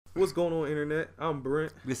What's going on, internet? I'm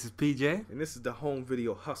Brent. This is PJ. And this is the Home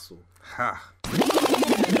Video Hustle. Ha.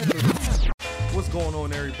 What's going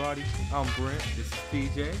on, everybody? I'm Brent. This is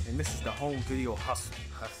PJ. And this is the Home Video Hustle.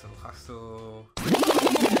 Hustle.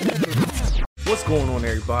 What's going on,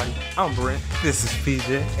 everybody? I'm Brent. This is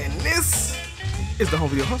PJ. And this is the Home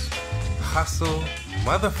Video Hustle. Hustle,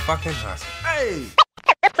 motherfucking hustle. Hey!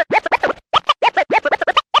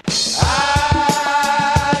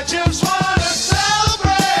 I just wanna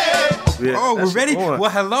celebrate. Yeah, Oh, we're ready? on.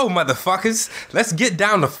 Well, hello, motherfuckers. Let's get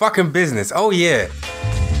down to fucking business. Oh, yeah.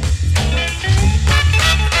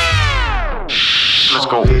 Let's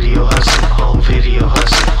go. Home video hustle, home video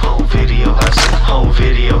hustle, home video hustle, home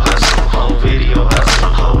video hustle, home video hustle,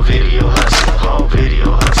 home video hustle, home video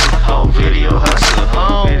hustle, home video hustle,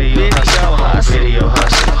 home video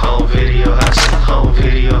hustle, home video hustle, home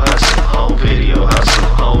video hustle, home video hustle,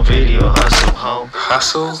 home video hustle, home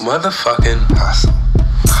Hustle, motherfucking hustle.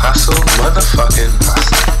 Hustle, motherfucking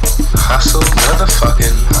hustle. Hustle,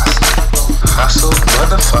 motherfucking hustle. Hustle,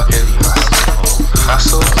 motherfucking hustle.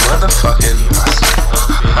 Hustle, motherfucking hustle.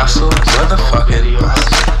 Hustle, motherfucking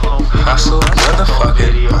hustle. Hustle,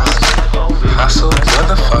 motherfucking hustle. Hustle,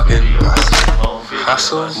 motherfucking hustle.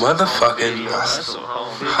 Hustle, motherfucking hustle.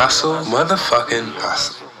 Hustle, motherfucking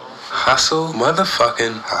hustle. Hustle,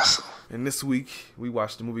 motherfucking hustle. And this week, we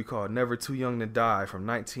watched a movie called Never Too Young to Die from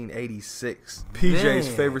 1986. PJ's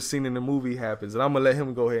Man. favorite scene in the movie happens, and I'm going to let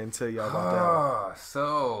him go ahead and tell y'all about that. Oh,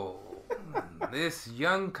 so this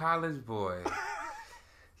young college boy,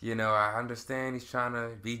 you know, I understand he's trying to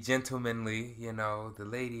be gentlemanly. You know, the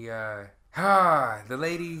lady,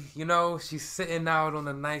 you know, she's sitting out on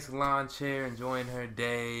a nice lawn chair, enjoying her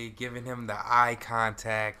day, giving him the eye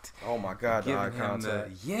contact. Oh my God, the eye Giving him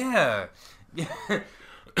contact.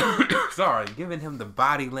 Sorry, giving him the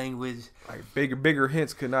body language. Like bigger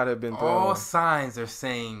hints could not have been thrown. All signs are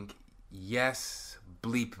saying, yes,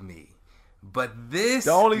 bleep me. But this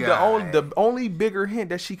The guy, only bigger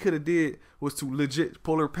hint that she could have did was to legit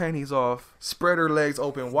pull her panties off, spread her legs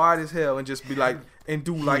open wide as hell, and just be like, and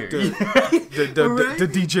do like the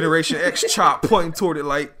Degeneration X chop pointing toward it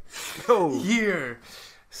like, yo. here.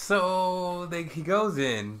 So he goes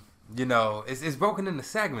in. You know, it's broken into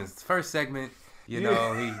segments. First segment, you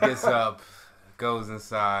know, he gets up, goes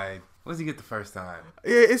inside. What does he get the first time?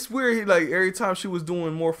 Yeah, it's weird. He, like, every time she was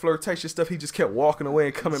doing more flirtatious stuff, he just kept walking away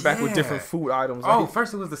and coming back with different food items. Oh, Like,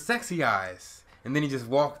 first it was the sexy eyes. And then he just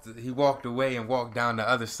walked away and walked down the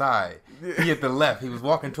other side. He hit the left. He was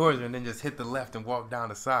walking towards her and then just hit the left and walked down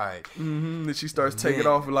the side. mm-hmm. Then she starts taking Then-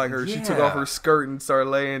 off like her. She took off her skirt and started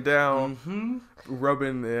laying down. Mm-hmm.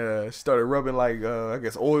 Started rubbing like I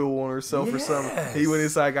guess oil on herself or something. He went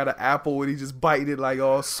inside, got an apple, and he just biting it like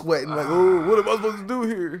all sweating, like, oh, what am I supposed to do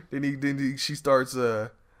here? Then she starts. Then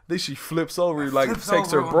she flips over, like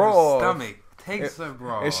takes her bra off. Stomach. Takes her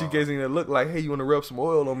bra And she gives him a look like, hey, you want to rub some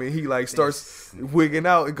oil on me? And he like starts wigging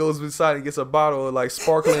out and goes inside and gets a bottle of like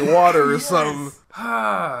sparkling water or something.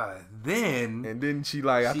 Then she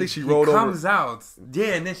like, I think she rolled over. comes out.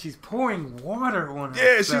 Yeah, and then she's pouring water on herself.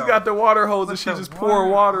 Yeah, she's got the water hose and With she the just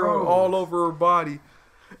pouring water hose. all over her body.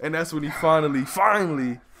 And that's when he finally,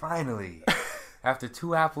 after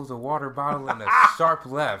 2 apples, a water bottle, and a sharp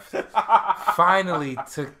left, finally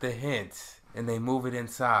took the hint, and they move it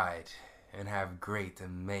inside and have great,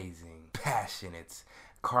 amazing, passionate,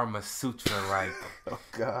 Karma Sutra-like oh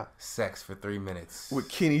God, sex for 3 minutes. with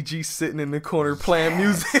Kenny G sitting in the corner playing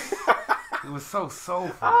music. It was so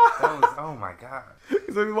soulful. That was, oh my God.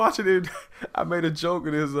 So we watching it. I made a joke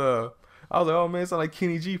in his. I was like, oh man, it sound like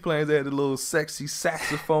Kenny G playing. They had the little sexy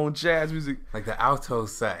saxophone jazz music. Like the alto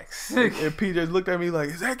sax. And PJ looked at me like,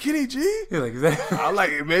 is that Kenny G? You're like, is that? I'm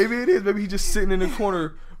like, maybe it is. Maybe he just sitting in the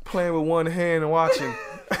corner playing with one hand and watching.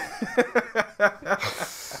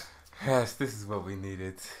 Yes, this is what we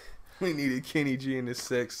needed. We needed Kenny G in this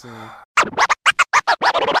sex scene.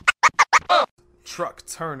 Truck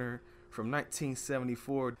Turner from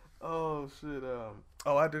 1974. Oh shit.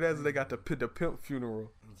 After that they got the Pimp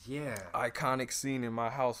funeral. Yeah. Iconic scene in my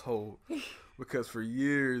household because for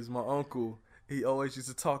years my uncle, he always used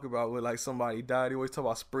to talk about when like somebody died. He always talk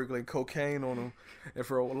about sprinkling cocaine on them, and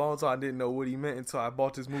for a long time I didn't know what he meant until I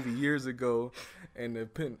bought this movie years ago. And the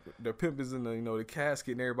pimp is in the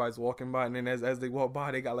casket, and everybody's walking by, and then as they walk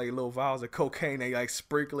by, they got like little vials of cocaine they like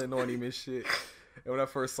sprinkling on him and shit. And when I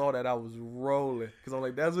first saw that, I was rolling because I'm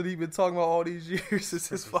like, that's what he been talking about all these years since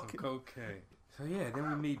his fucking cocaine. So yeah, then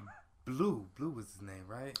we meet Blue. Blue was his name,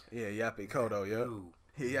 right? Yeah, Yappy Kodo. Yep. Blue.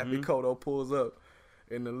 Yappy Kodo pulls up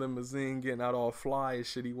in the limousine, getting out all fly and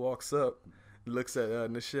shit. He walks up, looks at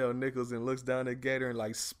Nichelle Nichols and looks down at Gator and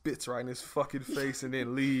like spits right in his fucking face and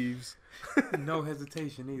then leaves. No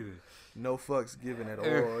hesitation either. No fucks given at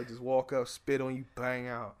all. Just walk up, spit on you, bang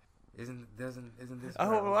out. Isn't this?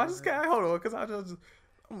 Hold on, because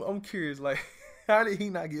I'm curious. Like, how did he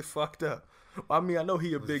not get fucked up? I mean, I know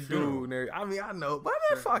he a big dude. And everything. I mean, I know, but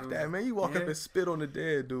man, fuck that, man. You walk up and spit on the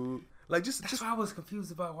dead dude. Like, that's why I was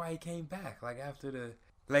confused about why he came back. Like after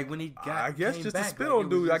when he got. I guess just to spit on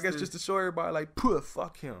dude. I guess just to show everybody, like,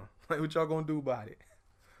 fuck him. Like, what y'all gonna do about it?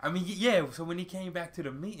 I mean, yeah. So when he came back to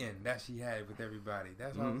the meeting that she had with everybody,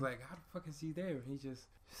 that's why I was like, how the fuck is he there? He just.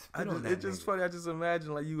 It's just funny. I just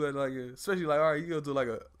imagine like you at like especially like, all right, you go to like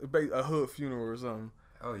a hood funeral or something.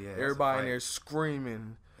 Oh yeah. Everybody in there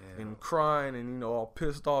screaming and crying and all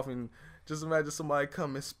pissed off, and just imagine somebody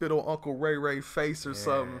come and spit on Uncle Ray face or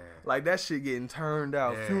something. Like that shit getting turned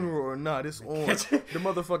out, funeral or not, it's on. The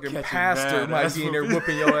motherfucking pastor might be in there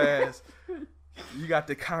whooping your ass. You got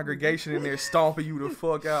the congregation in there stomping you the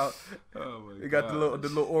fuck out. Oh my god. You got the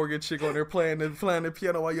little organ chick on there playing the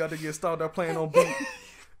piano while you have to get stomped out playing on beat.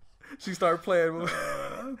 She started playing.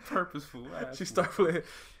 Purposeful. She started playing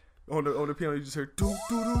on the piano. You just heard do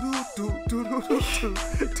do do do do do do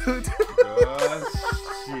do. Oh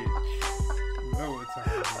shit! No one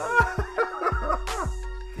talking.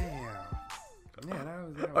 Damn. Yeah, that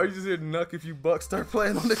was. Or you just hear Nuck If You Buck start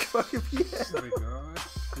playing on the fucking piano. Oh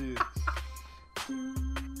shit!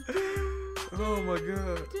 Oh my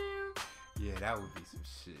god. Yeah, that would be some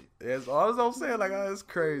shit. That's all I'm saying. Like, it's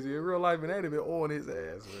crazy. In real life, man, they'd have been on his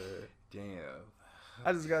ass, man. Damn.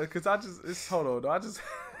 I just got it, cause hold on, though. I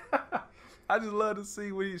just love to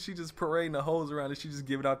see when she just parading the hoes around and she just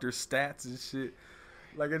giving out their stats and shit.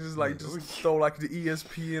 Like, just throw like the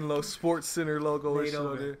ESPN Sports Center logo and shit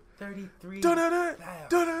on there. 33.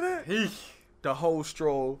 The whole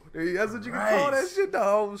stroll. That's what you can call that shit. The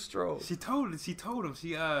whole stroll. She told him.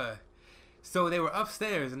 So they were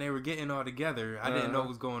upstairs and they were getting all together. I didn't know what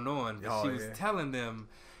was going on. But she was telling them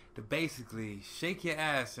to basically shake your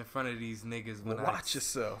ass in front of these niggas watch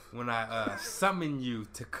yourself. When I summon you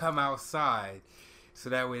to come outside, so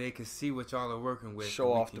that way they can see what y'all are working with.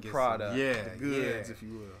 Show off the product, the goods, yeah. if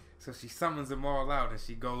you will. So she summons them all out and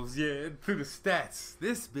she goes, through the stats.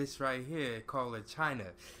 This bitch right here, called her China.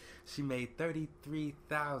 She made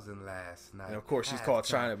 $33,000 last night. And of course, she's called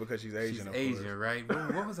China because she's Asian. She's Asian, right?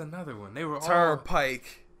 What was another one? They were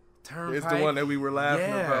Turnpike. It's the one that we were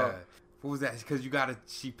laughing about. What was that? Because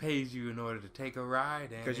she pays you in order to take a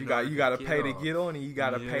ride. Because you got to pay to get on and you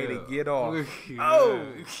got to pay to get off.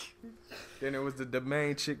 Then there was the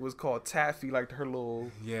main chick was called Taffy, like her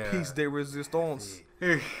little piece de resistance.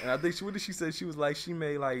 And I think what did she say? She was like she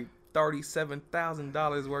made like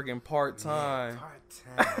 $37,000 working part time.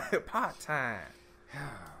 Part time.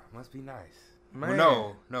 Must be nice. Man.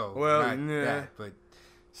 Well, no. Well, not that, but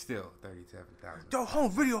still $37,000. Yo, home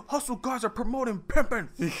video hustle guys are promoting pimping.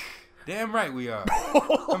 Damn right we are.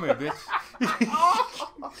 Come here, bitch.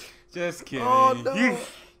 Just kidding. Oh no.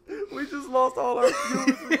 We just lost all our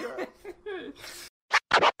viewers.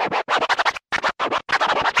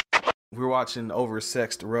 We're watching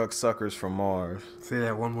Oversexed Rug Suckers from Mars. Say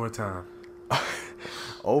that one more time.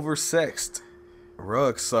 Oversexed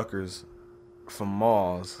Rug Suckers from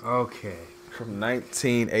Mars. Okay. From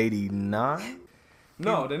 1989?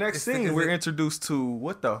 No, the next scene we're introduced to,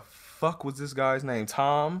 what the fuck was this guy's name?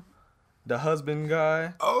 Tom? The husband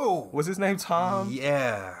guy? Oh! Was his name Tom?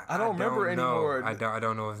 Yeah. I don't remember anymore. I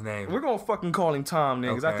don't know his name. We're gonna fucking call him Tom,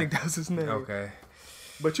 niggas. I think that's his name. Okay.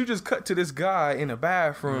 But you just cut to this guy in the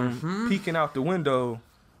bathroom peeking out the window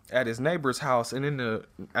at his neighbor's house, and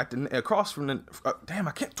across from the damn,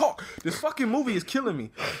 I can't talk. This fucking movie is killing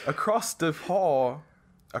me. Across the hall.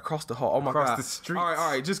 Oh my god. Across the street. All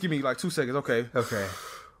right. Just give me like 2 seconds. Okay. Okay.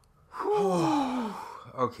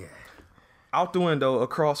 Out the window,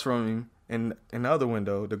 across from him, and in the other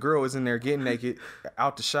window, the girl is in there getting naked,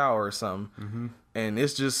 out the shower or something, and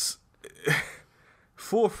it's just.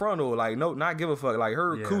 Full frontal, like no, not give a fuck. Like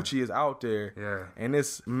her coochie is out there, and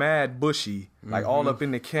it's mad bushy, like all up in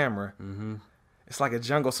the camera. It's like a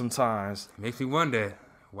jungle sometimes. Makes me wonder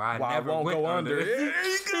why I never won't went go under. There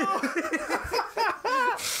you go.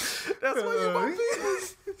 That's what you want to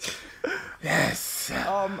be. Yes.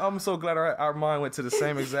 I'm so glad our mind went to the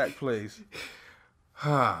same exact place.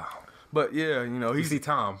 But yeah, you see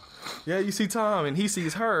Tom. Yeah, you see Tom, and he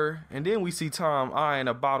sees her, and then we see Tom eyeing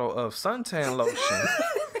a bottle of suntan lotion.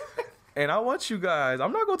 And I want you guys,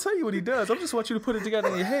 I'm not going to tell you what he does. I just want you to put it together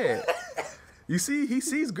in your head. You see, he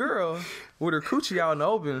sees girl with her coochie out in the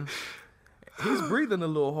open. He's breathing a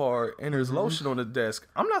little hard, and there's lotion on the desk.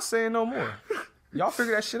 I'm not saying no more. Y'all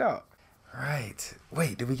figure that shit out. Right.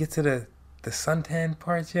 Wait, did we get to the the suntan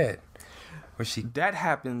part yet? Where she... That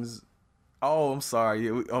happens... Oh, I'm sorry.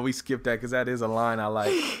 We skipped that because that is a line I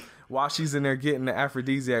like. While she's in there getting the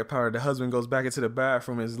aphrodisiac powder, the husband goes back into the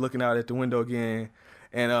bathroom and is looking out at the window again.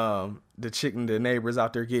 And the neighbor's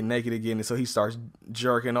out there getting naked again. And so he starts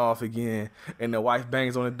jerking off again. And the wife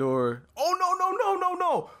bangs on the door. Oh,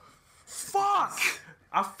 no. Fuck!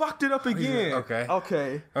 I fucked it up again.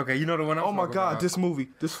 Okay. You know the one I'm Oh, my God. about.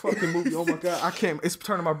 This fucking movie. Oh, my God. I can't. It's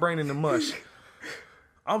turning my brain into mush.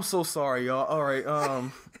 I'm so sorry, y'all. All right.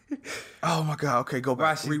 Oh my God. Okay, go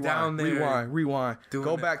back. Rewind.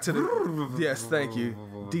 Go back to the. Yes, thank you.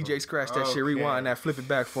 DJ, scratch that shit. Rewind that. Flip it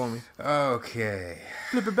back for me. Okay.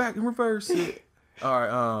 Flip it back and reverse it. All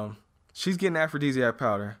right. She's getting aphrodisiac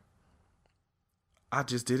powder. I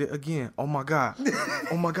just did it again. Oh my God.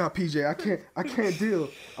 PJ. I can't deal.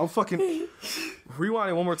 I'm fucking.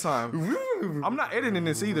 Rewind it one more time. I'm not editing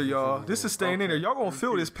this either, y'all. This is staying in there. Y'all gonna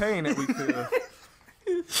feel this pain that we feel.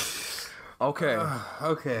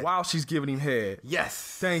 Okay. Wow, she's giving him head.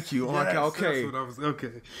 Yes. Thank you. Yes, Okay. That's what I was.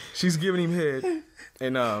 Okay. She's giving him head,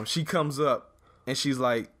 and she comes up and she's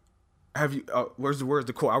like, "Have you? Where's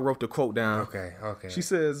the quote? I wrote the quote down. Okay. She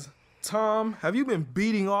says, "Tom, have you been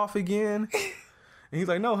beating off again?" And he's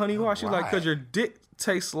like, "No, honey, why?" She's like, "'Cause your dick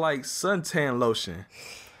tastes like suntan lotion."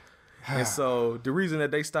 And so the reason that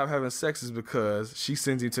they stopped having sex is because she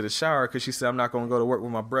sends him to the shower because she said, "I'm not going to go to work with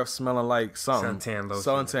my breath smelling like something."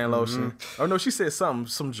 Suntan lotion. Oh, no, she said some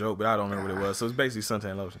joke, but I don't remember what it was. So it's basically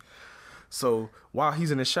suntan lotion. So while he's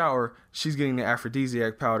in the shower, she's getting the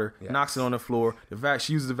aphrodisiac powder, knocks it on the floor.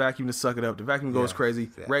 She uses the vacuum to suck it up. The vacuum goes crazy,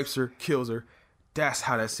 rapes her, kills her. That's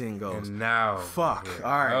how that scene goes. And now. Fuck.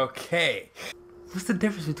 All right. Okay. What's the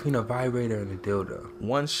difference between a vibrator and a dildo?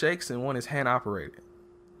 One shakes and one is hand operated.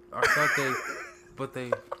 I thought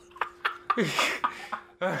they,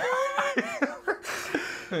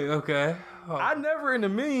 okay. Oh. I never in a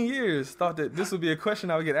million years thought that this would be a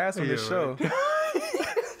question I would get asked on this show.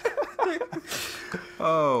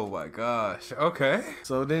 Oh my gosh. Okay.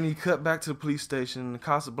 So then he cut back to the police station. The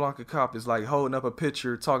Casablanca cop is like holding up a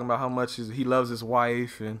picture, talking about how much he loves his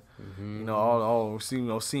wife, and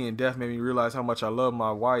seeing death made me realize how much I love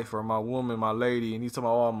my wife or my woman, my lady. And he's talking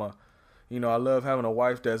about all my. I love having a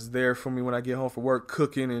wife that's there for me when I get home from work,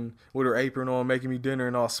 cooking and with her apron on, making me dinner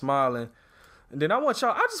and all smiling. And then I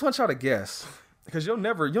just want y'all to guess, because you'll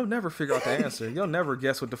never figure out the answer. You'll never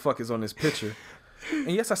guess what the fuck is on this picture.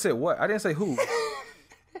 And yes, I said what? I didn't say who.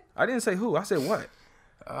 I said what?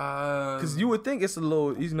 Because you would think it's a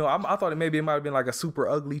little, I thought it might have been like a super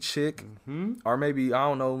ugly chick, or maybe, I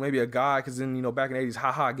don't know, maybe a guy, because then, back in the 80s,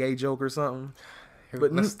 haha, gay joke or something.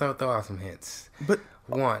 But let's throw out some hints. But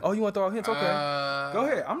one. Oh, you want to throw out hints? Okay. Go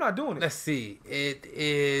ahead. I'm not doing it. Let's see. It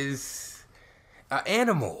is an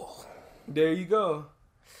animal. There you go.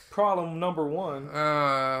 Problem number one.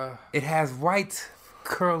 It has white,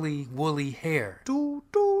 curly, woolly hair. Do,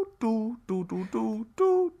 do, do, do, do, do,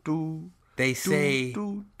 do, do. They say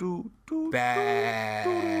bad.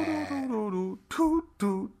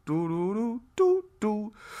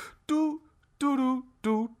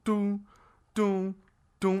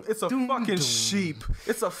 It's a fucking sheep.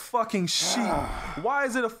 It's a fucking sheep. Why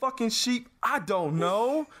is it a fucking sheep? I don't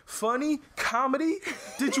know. Funny? Comedy?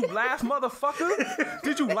 Did you laugh, motherfucker?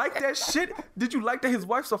 Did you like that shit? Did you like that his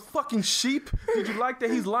wife's a fucking sheep? Did you like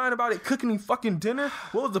that he's lying about it cooking him fucking dinner?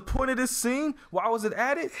 What was the point of this scene? Why was it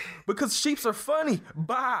added? Because sheeps are funny.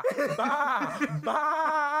 Bye.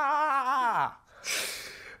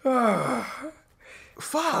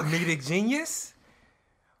 Fuck. Comedic genius?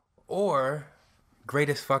 Or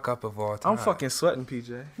greatest fuck up of all time? I'm fucking sweating,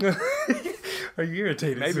 PJ. Are you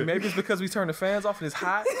irritated? Maybe it's because we turned the fans off and it's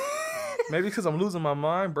hot. Maybe because I'm losing my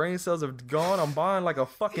mind. Brain cells are gone. I'm buying like a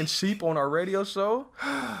fucking sheep on our radio show.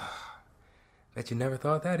 Bet you never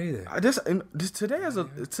thought that either.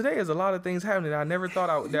 Today is a lot of things happening that I never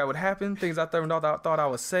thought that would happen. Things I thought I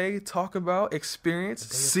would say, talk about, experience,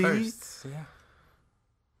 see. Firsts.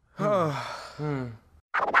 Yeah.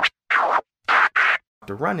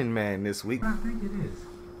 The Running Man this week. I think it is.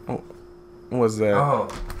 Oh, what's that? Oh,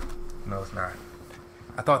 no, it's not.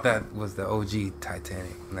 I thought that was the OG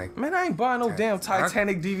Titanic. Like, man, I ain't buying no damn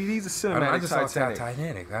Titanic DVDs. It's cinematic I just Titanic. saw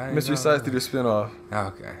Titanic. Mystery Science Theater spinoff.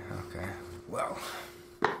 Okay. Well,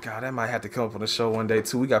 God, that might have to come up on the show one day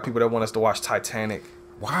too. We got people that want us to watch Titanic.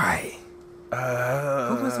 Why? Who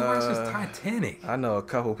wants to watch this Titanic? I know a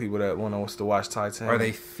couple people that want us to watch Titanic. Are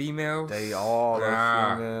they females? They all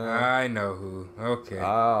are female. I know who. Okay.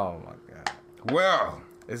 Oh my God. Well,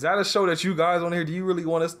 is that a show that you guys on here? Do you really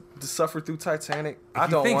want us to suffer through Titanic? I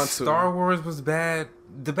don't want to. Star Wars was bad,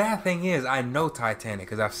 the bad thing is, I know Titanic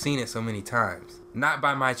because I've seen it so many times. Not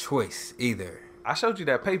by my choice either. I showed you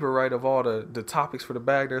that paper, right, of all the topics for the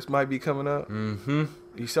bag that might be coming up. Mm-hmm.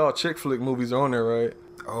 You saw chick flick movies on there, right?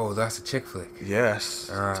 Oh, that's a chick flick. Yes.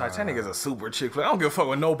 Titanic is a super chick flick. I don't give a fuck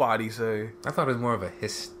what nobody say. I thought it was more of a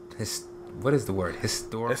what is the word?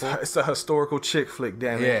 Historical? It's a historical chick flick,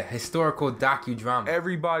 damn it. Yeah, historical docudrama.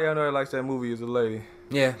 Everybody I know that likes that movie is a lady.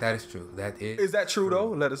 Yeah, that is true. That is. Is that true though?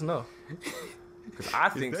 Let us know. Because I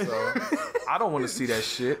think so. I don't want to see that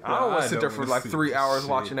shit. I don't want to sit there for like 3 hours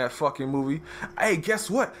watching that fucking movie. Hey, guess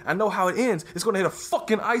what? I know how it ends. It's going to hit a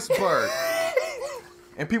fucking iceberg.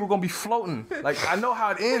 And people going to be floating. Like, I know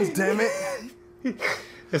how it ends, damn it.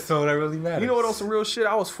 That's all that really matters. You know what, on some real shit,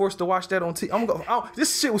 I was forced to watch that on TV.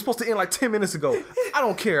 This shit was supposed to end like 10 minutes ago. I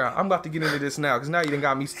don't care. I'm about to get into this now because now you done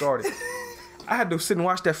got me started. I had to sit and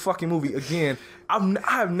watch that fucking movie again. I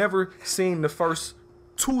have never seen the first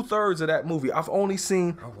 2/3 of that movie. I've only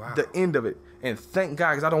seen the end of it. And thank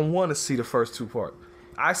God, because I don't want to see the first two parts.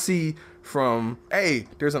 I see from, hey,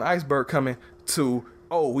 there's an iceberg coming, to,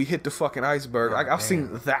 oh, we hit the fucking iceberg. I've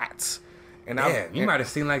seen that. And you might have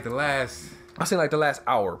seen like the last... I've seen like the last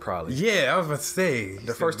hour, probably. Yeah, I was about to say.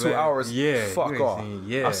 The first 2 hours, fuck off.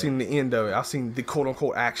 Yeah. I've seen the end of it. I've seen the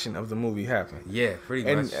quote-unquote action of the movie happen. Yeah, pretty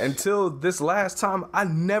much. And until this last time, I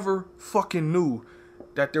never fucking knew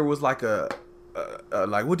that there was like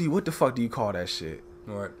like what the fuck do you call that shit?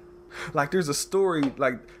 What? Like there's a story,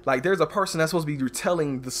 like there's a person that's supposed to be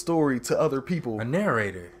retelling the story to other people. A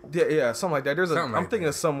narrator. Yeah, something like that. I'm thinking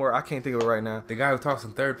of somewhere, I can't think of it right now. The guy who talks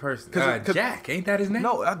in third person. Jack, ain't that his name?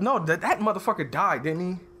 No, that motherfucker died,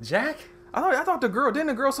 didn't he? Jack? I thought didn't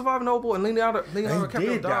the girl survive Noble and Leonardo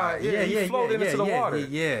DiCaprio died? Yeah, he floated into the water.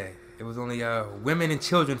 Yeah. It was only women and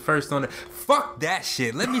children first on the... Fuck that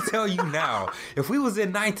shit. Let me tell you now. If we was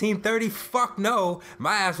in 1930, fuck no.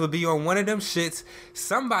 My ass would be on one of them shits.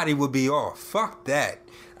 Somebody would be off. Fuck that.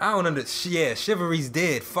 I don't understand. Yeah, chivalry's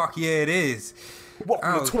dead. Fuck yeah, it is.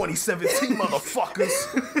 Welcome to 2017, motherfuckers.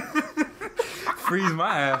 Freeze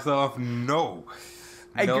my ass off. No.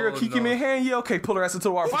 Hey, girl, can you give me a hand? Yeah, okay. Pull her ass into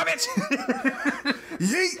the water. Bye, bitch.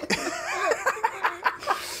 Yeet.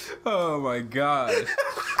 Oh, my God.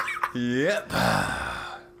 Yep.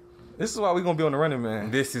 This is why we gonna be on the running, man.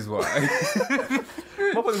 This is why.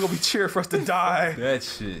 Motherfuckers gonna be cheering for us to die. That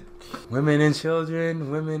shit. Women and children.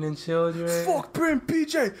 Fuck Brent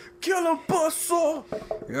PJ. Kill him, Bustle.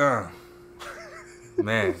 Yeah.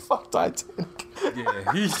 Man. Fuck Titanic.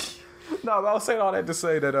 Yeah. No, but I was saying all that to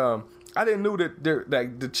say that I didn't know that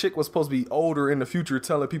the chick was supposed to be older in the future,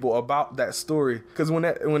 telling people about that story. Because when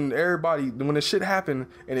the shit happened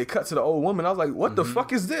and it cut to the old woman, I was like, what the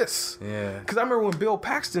fuck is this? Yeah. Because I remember when Bill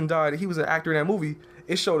Paxton died, he was an actor in that movie.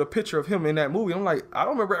 It showed a picture of him in that movie. I'm like, I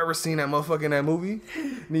don't remember ever seeing that motherfucker in that movie.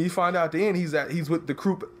 And then you find out at the end he's with the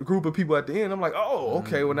group of people at the end. I'm like, oh,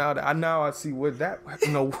 okay. Well, now I see where that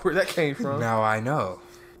came from. Now I know.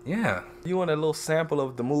 Yeah. You want a little sample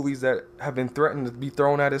of the movies that have been threatened to be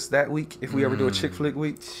thrown at us that week if we ever do a chick flick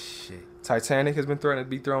week? Shit. Titanic has been threatened to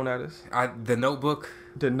be thrown at us. The Notebook.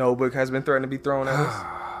 The Notebook has been threatened to be thrown at us.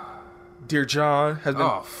 Dear John has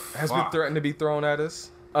been threatened to be thrown at us.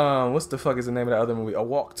 What's the fuck is the name of that other movie? A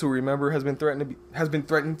Walk to Remember has been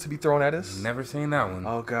threatened to be thrown at us. Never seen that one.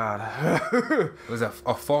 Oh God. Was that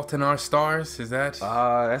A Fault in Our Stars? Is that?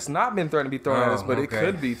 That's not been threatened to be thrown at us, but it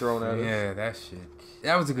could be thrown at us. Yeah, that shit.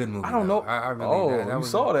 That was a good movie. I don't know. I really you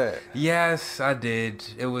saw that? Yes, I did.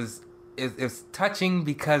 It's touching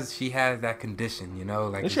because she has that condition, you know.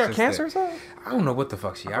 Like, did she have cancer or something? I don't know what the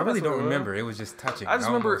fuck I really don't remember. It was just touching. I just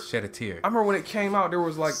remember shed a tear. I remember when it came out, there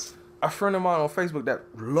was like a friend of mine on Facebook that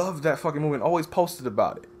loved that fucking movie and always posted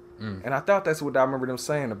about it. And I thought that's what I remember them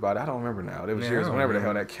saying about it. I don't remember now. It was years whenever the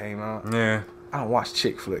hell that came out. Yeah. I don't watch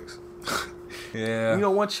chick flicks. Yeah. You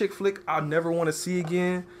know one chick flick I'll never want to see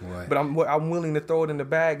again? What? But I'm willing to throw it in the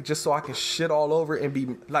bag just so I can shit all over it and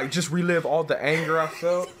be like just relive all the anger I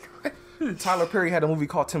felt. Tyler Perry had a movie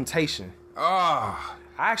called Temptation. Oh.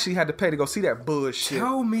 I actually had to pay to go see that bullshit.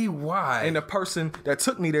 Tell me why. And the person that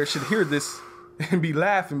took me there should hear this and be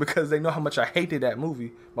laughing because they know how much I hated that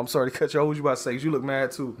movie. I'm sorry to cut you off. What you about to say? 'Cause you look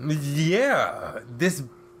mad too. Yeah. This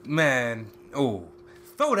man. Oh.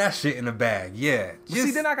 Throw that shit in the bag, yeah.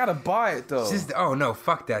 See, then I gotta buy it though. Oh no,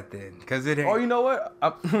 fuck that then, cause it ain't. Oh, you know what?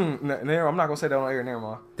 I'm not gonna say that on air. Never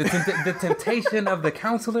mind. The Temptation of the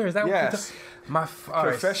Counselor, is that yes. What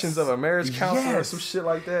Confessions of a Marriage Counselor, or some shit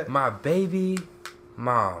like that. My baby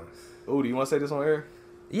moms. Oh, do you want to say this on air?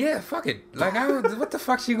 Yeah, fuck it. Like, what the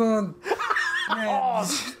fuck she going?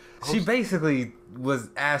 She basically was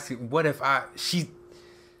asking, what if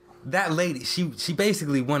that lady? She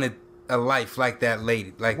basically wanted a life like that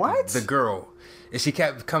lady, like What? the girl. And she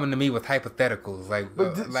kept coming to me with hypotheticals, like,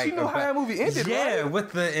 But she knew how that movie ended, yeah, right?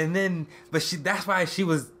 That's why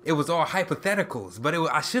it was all hypotheticals. But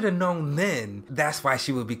I should have known then. That's why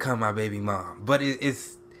she would become my baby mom. But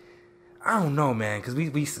it's, I don't know, man, because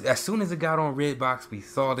we as soon as it got on Redbox, we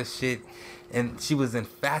saw the shit, and she was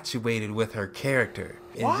infatuated with her character.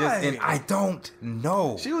 Why? And I don't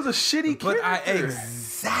know. She was a shitty character.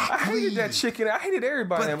 Exactly. I hated that chicken. I hated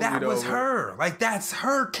everybody in But that movie. that was her. Like, that's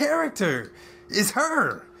her character. It's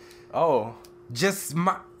her. Oh. Just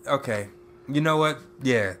my... Okay. You know what?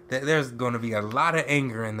 Yeah. There's going to be a lot of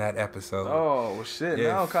anger in that episode. Oh, well, shit.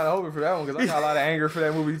 Yeah. Now I'm kind of hoping for that one because I got a lot of anger for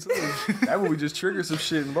that movie, too. That movie just triggered some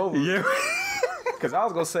shit in both of them. Yeah. Because I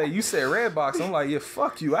was going to say, you said Redbox. I'm like, yeah,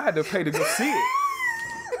 fuck you. I had to pay to go see it.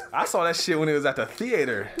 I saw that shit when it was at the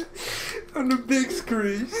theater. On the big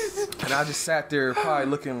screen. And I just sat there probably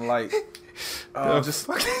looking like... just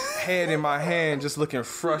head in my hand, just looking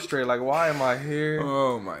frustrated. Like, why am I here?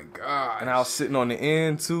 Oh, my God. And I was sitting on the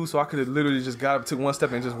end, too, so I could have literally just got up, took one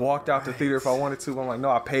step, and just walked out the theater if I wanted to. I'm like, no,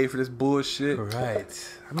 I paid for this bullshit. Right.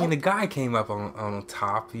 I mean, the guy came up on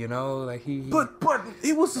top, you know? Like, he... But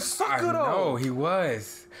he was a sucker, I though. know, he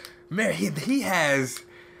was. Man, he has...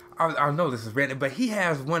 I know this is random, but he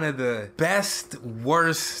has one of the best,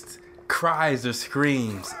 worst cries or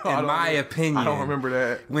screams, in my opinion. I don't remember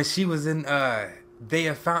that. When she was in, they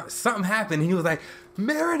had found, something happened, and he was like,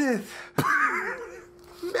 Meredith!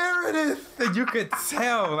 Meredith! And you could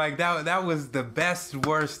tell, like, that was the best,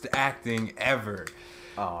 worst acting ever.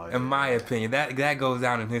 Oh, yeah. In my opinion. That goes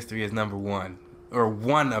down in history as number one. Or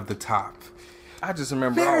one of the top. I just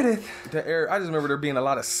remember Meredith. I just remember there being a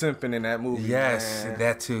lot of simping in that movie. Yes, man.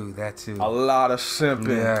 that too. A lot of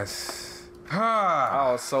simping. Yes. I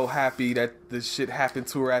was so happy that the shit happened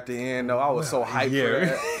to her at the end. Though I was so hyped for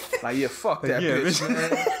that. Like, yeah, fuck that bitch, man.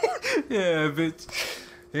 Yeah, bitch.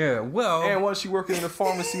 Yeah, well. And once she working in the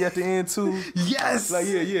pharmacy at the end too. Yes. Like,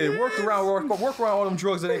 yeah. Work around all them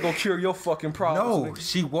drugs that ain't gonna cure your fucking problems. No,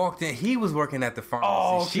 she walked in. He was working at the pharmacy.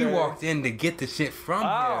 Oh, okay. She walked in to get the shit from him.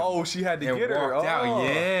 Oh, she had to and get her. walked out. Oh.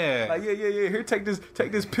 Yeah. Like, yeah. Here, take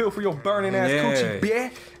this pill for your burning ass Yeah. coochie,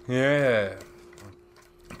 bitch. Yeah.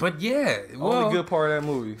 But yeah, well, Only good part of that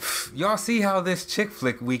movie. y'all see how this chick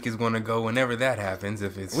flick week is gonna go whenever that happens.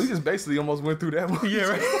 If it's We just basically almost went through that movie. yeah,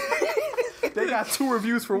 right. They got 2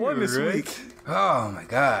 reviews for one this Right? week. Oh my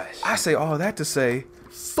gosh. I say all that to say,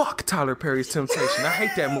 fuck Tyler Perry's Temptation. I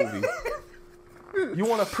hate that movie. You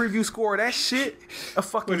want a preview score of that shit? A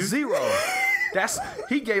fucking 0.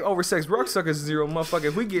 He gave Oversexed Rugsuckers 0, motherfucker.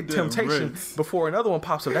 If we get Damn Temptation right. before another one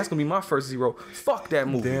pops up, that's gonna be my first 0. Fuck that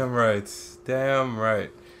movie. Damn right.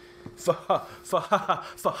 Fuck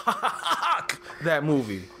that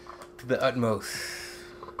movie. To the utmost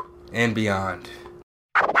and beyond.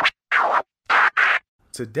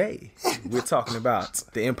 Today, we're talking about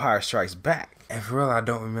The Empire Strikes Back. And for real, I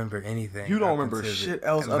don't remember anything. You don't up remember until shit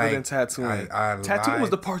else other than Tatooine. Tatooine was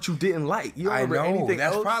the part you didn't like. You don't I remember know. anything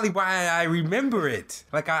That's else? probably why I remember it.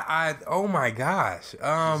 Like I oh my gosh.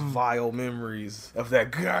 Vile memories of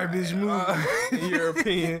that garbage movie, in your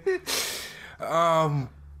opinion.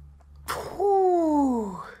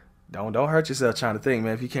 Whew. Don't hurt yourself trying to think,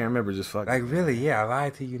 man. If you can't remember, just fuck. Like really, yeah, I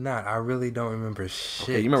lied to you not. I really don't remember shit.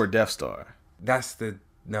 Okay, you remember Death Star? That's the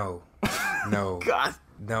no. God.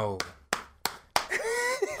 No.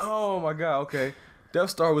 Oh my God. Okay. Death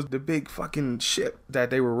Star was the big fucking ship that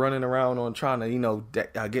they were running around on, trying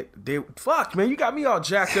to, fuck, man, you got me all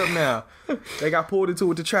jacked up now. They got pulled into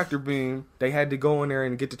with the tractor beam. They had to go in there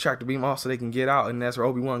and get the tractor beam off so they can get out, and that's where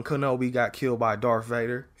Obi-Wan Kenobi got killed by Darth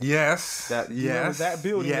Vader. Yes. That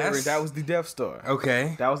building area, that was the Death Star.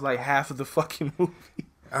 Okay. That was like half of the fucking movie.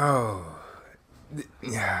 Oh.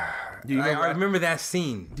 Yeah. I remember that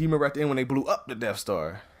scene. Do you remember at the end when they blew up the Death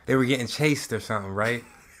Star? They were getting chased or something, right?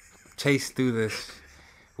 Chased through this.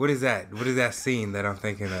 What is that? What is that scene that I'm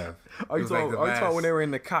thinking of? Are you talking when they were in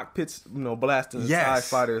the cockpits, blasting the TIE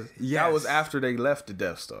fighters? Yes. That was after they left the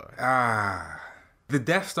Death Star. The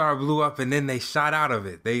Death Star blew up and then they shot out of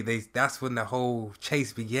it. That's when the whole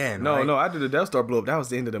chase began. No, right? no, after the Death Star blew up, that was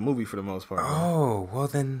the end of the movie for the most part. Oh, well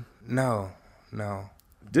then, no.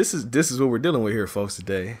 This is what we're dealing with here, folks,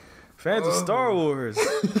 today. Fans of Star Wars.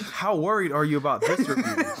 How worried are you about this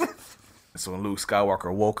review? So when Luke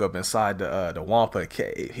Skywalker woke up inside the Wampa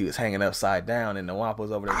cave, he was hanging upside down, and the Wampa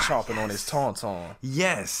was over there chomping on his tauntaun.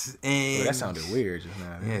 Yes, and that sounded weird just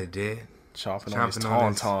now. Yeah, it did. Chomping on his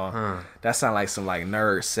tauntaun. That sounded like some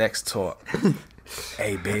nerd sex talk.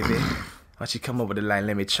 Hey, baby, why don't you come over the line?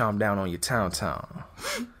 Let me chomp down on your tauntaun.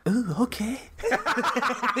 Ooh, okay.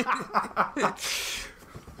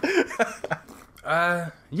 Yeah,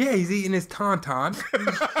 he's eating his tauntaun.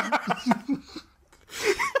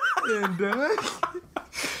 And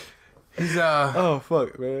he's Oh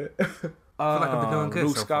fuck, man. I feel like I've been doing good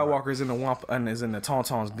Luke so far. Skywalker is in the is in the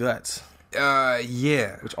Tauntaun's guts,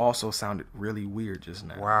 Yeah. which also sounded really weird just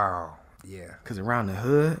now. Wow. Yeah. Cause around the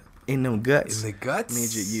hood, in them guts, In the guts?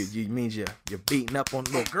 means you're beating up on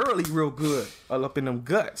little girlie real good, all up in them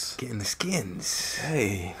guts. Getting the skins.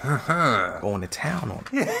 Hey, Uh-huh. going to town on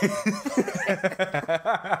it.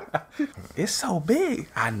 It's so big.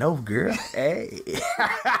 I know, girl. Hey.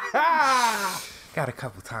 Got a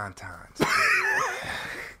couple tauntauns.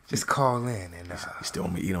 Just call in and You still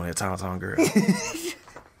want me to eat on that Tauntaun, girl?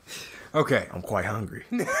 okay. I'm quite hungry.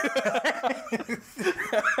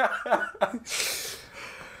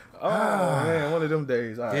 Oh man, one of them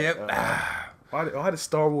days. All right, Yep. why did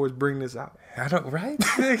Star Wars bring this out? I don't right?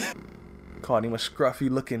 Called him a scruffy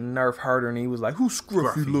looking nerf herder, and he was like, "Who's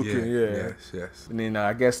scruffy looking?" Yeah. Yes. And then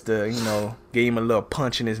I guess gave him a little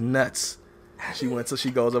punch in his nuts. She went till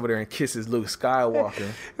she goes over there and kisses Luke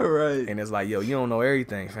Skywalker, Right. and it's like, "Yo, you don't know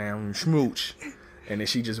everything, fam. Smooch." And then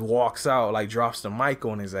she just walks out, like drops the mic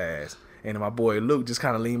on his ass. And then my boy Luke just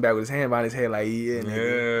kind of leaned back with his hand behind his head, like, "Yeah,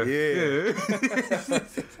 nigga,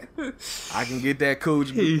 yeah. I can get that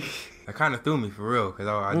cooch." That kind of threw me for real because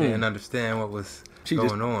I didn't understand what was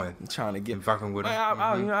going on. Trying to get And fucking with him.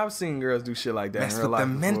 Man, I've seen girls do shit like that Mess in real with the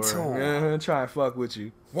life before. mental. Try and fuck with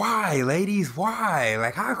you. Why, ladies? Why?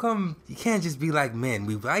 Like, how come you can't just be like men?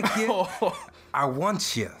 We like you. I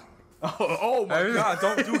want you. Oh my God!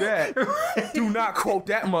 Don't do that. Do not quote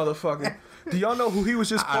that motherfucker. Do y'all know who he was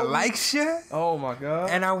just I quoting? like you Oh my God!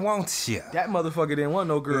 and I want you. That motherfucker didn't want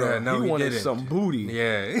no girl. Yeah, no, he he wanted didn't. some booty.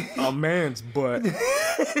 Yeah. A man's butt.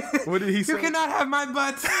 What did he say? You cannot have my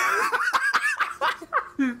butt.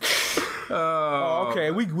 Oh, okay,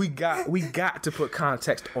 we got to put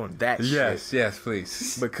context on that shit. Yes,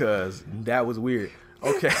 please. Because that was weird.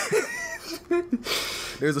 Okay.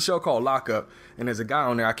 There's a show called Lockup, and there's a guy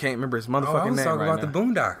on there. I can't remember his I motherfucking was name talking right about now. the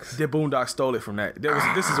Boondocks. The Boondocks stole it from that.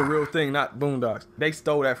 This is a real thing, not Boondocks. They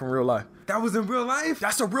stole that from real life. That was in real life?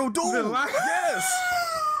 That's a real dude. Real life? Yes.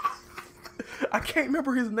 I can't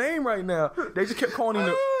remember his name right now. They just kept calling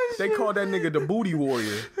him. They called that nigga the Booty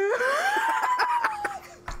Warrior.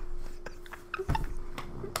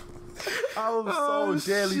 I was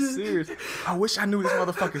so deadly serious. I wish I knew this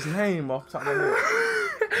motherfucker's name off the top of my head.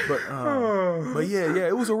 But yeah,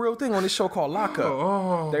 it was a real thing on this show called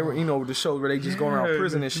Lockup. They were, the show where they just go around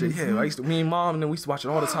prison and shit. Yeah, me and mom, and then we used to watch it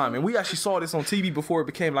all the time. And we actually saw this on TV before it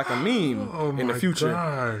became like a meme in the future.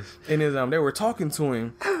 Gosh. And then they were talking to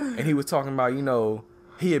him, and he was talking about,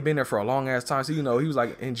 he had been there for a long ass time. So, he was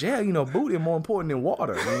like, in jail, booty more important than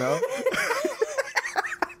water,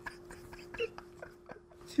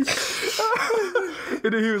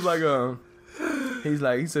 And then he was like,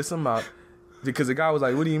 he said something about, because the guy was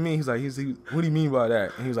like, what do you mean? He's like, what do you mean by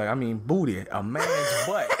that? And he was like, I mean booty, a man's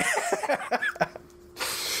butt.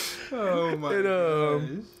 Oh my gosh.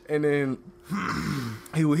 And then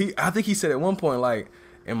I think he said at one point, like,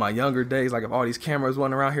 in my younger days, like if all these cameras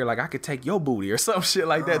wasn't around here, like I could take your booty or some shit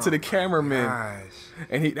like that to the cameraman. Gosh.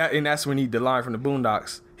 And that's when the line from the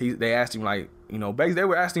Boondocks. They asked him like, basically they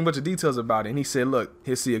were asking a bunch of details about it, and he said, look,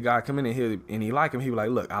 he'll see a guy come in and he like him. He was like,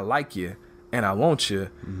 look, I like you and I want you,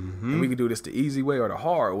 and we can do this the easy way or the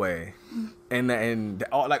hard way. And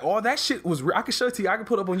all that shit was real. I can show it to you. I can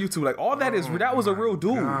put it up on YouTube. Like all that that was a real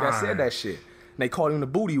dude that said that shit. And they called him the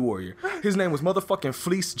Booty Warrior. His name was motherfucking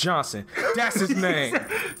Fleece Johnson. That's his name.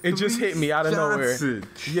 It just hit me out of nowhere.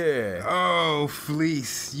 Yeah. Oh,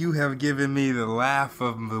 Fleece, you have given me the laugh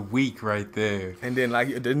of the week right there. And then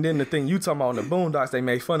the thing you talking about on the Boondocks, they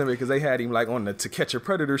made fun of it because they had him like on the To Catch a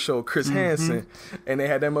Predator show, Chris Hansen, and they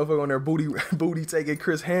had that motherfucker on their booty taking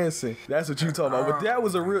Chris Hansen. That's what you talking about. But that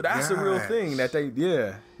was a real thing that they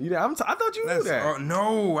I thought you knew that.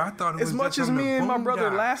 No, I thought it was as much just as on me the and my brother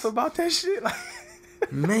Boondocks. laugh about that shit, like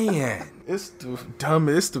Man. it's the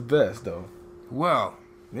dumbest. It's the best though. Well,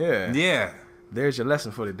 Yeah. There's your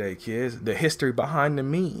lesson for today, kids. The history behind the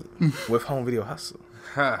meme with Home Video Hustle.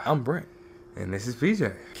 I'm Brent. And this is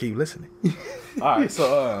PJ. Keep listening. All right,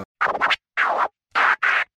 so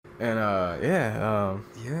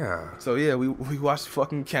So yeah, we watched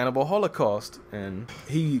fucking Cannibal Holocaust, and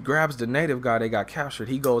he grabs the native guy that got captured.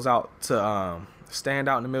 He goes out to stand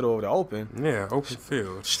out in the middle of the open. Yeah, open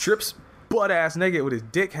field. Strips butt ass naked with his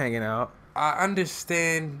dick hanging out. I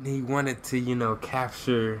understand he wanted to,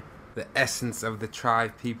 capture the essence of the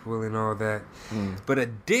tribe people and all that. But a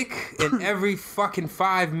dick in every fucking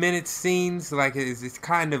 5 minute scenes, like, it's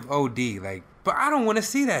kind of OD. Like, But I don't want to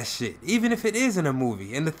see that shit, even if it is in a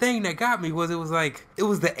movie. And the thing that got me was it was the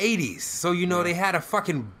 80s. So, you know, they had a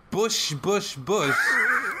fucking bush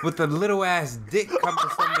with a little ass dick coming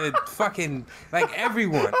from the fucking, like,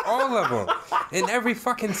 everyone, all of them, in every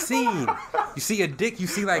fucking scene. You see a dick, you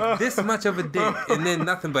see like this much of a dick, and then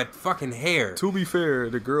nothing but fucking hair. To be fair,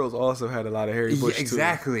 the girls also had a lot of hairy bush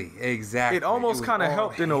Exactly. too. It almost kind of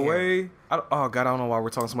helped in a way. Oh God, I don't know why we're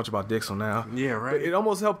talking so much about dicks on now. Yeah, right. But it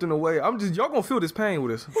almost helped in a way. Y'all gonna feel this pain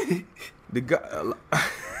with us. The guy,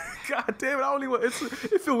 God damn it! I don't even.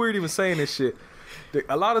 It feel weird even saying this shit.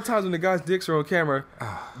 A lot of times when the guys' dicks are on camera,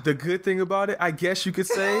 the good thing about it, I guess you could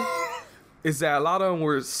say, is that a lot of them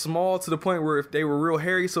were small to the point where if they were real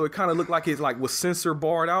hairy, so it kind of looked like it was sensor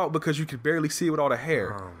barred out because you could barely see it with all the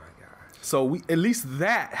hair. Oh my god. So at least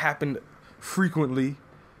that happened frequently,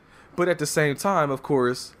 but at the same time, of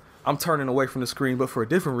course, I'm turning away from the screen, but for a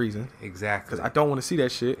different reason. Exactly. Because I don't want to see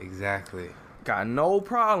that shit. Exactly. Got no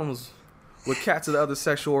problems with cats of the other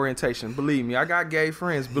sexual orientation. Believe me, I got gay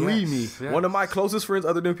friends. Believe me, one of my closest friends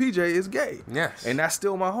other than PJ is gay. Yes. And that's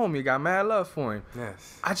still my homie. Got mad love for him.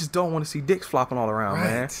 Yes. I just don't want to see dicks flopping all around,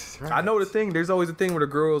 man. Right. I know the thing. There's always a thing where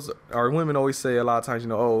the girls or women always say a lot of times,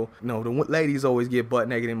 the ladies always get butt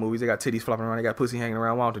naked in movies. They got titties flopping around. They got pussy hanging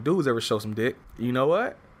around. Why don't the dudes ever show some dick? You know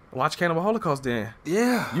what? Watch Cannibal Holocaust then.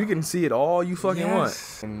 Yeah. You can see it all you fucking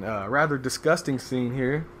Yes. want. And rather disgusting scene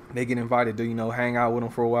here. They get invited to, hang out with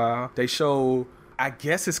them for a while. They show, I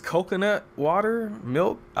guess it's coconut water,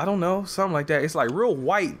 milk. I don't know, something like that. It's like real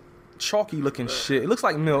white, chalky looking shit. It looks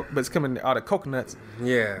like milk, but it's coming out of coconuts.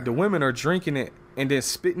 Yeah. The women are drinking it and then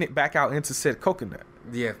spitting it back out into said coconut.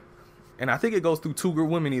 Yeah. And I think it goes through two good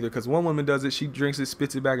women either, because one woman does it, she drinks it,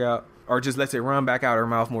 spits it back out, or just lets it run back out her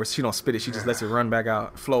mouth more. She don't spit it, she just lets it run back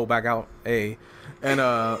out, flow back out. And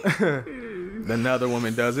another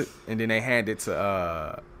woman does it, and then they hand it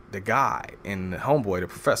to the guy and the homeboy, the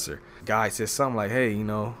professor. Guy says something like, hey,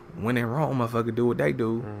 when in Rome, motherfucker do what they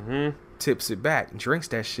do. Mm-hmm. Tips it back, drinks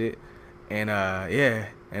that shit. And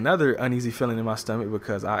another uneasy feeling in my stomach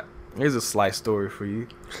because here's a slight story for you.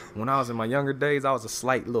 When I was in my younger days, I was a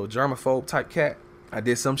slight little germaphobe type cat. I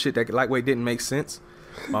did some shit that lightweight didn't make sense.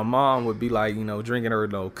 My mom would be like, drinking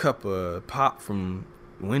her cup of pop from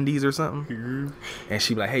Wendy's or something. Mm-hmm. And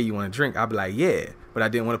she'd be like, hey, you want a drink? I'd be like, yeah. But I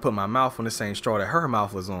didn't want to put my mouth on the same straw that her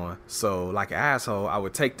mouth was on. So like an asshole, I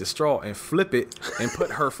would take the straw and flip it and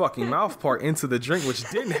put her fucking mouth part into the drink, which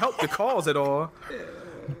didn't help the cause at all.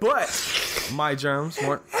 But my germs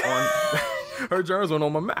weren't on... Her germs went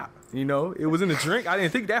on my mouth. It was in the drink. I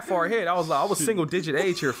didn't think that far ahead. I was single digit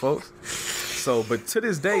age here, folks. So, but to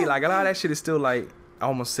this day, like a lot of that shit is still like, I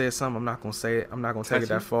almost said something. I'm not gonna say it. I'm not gonna take it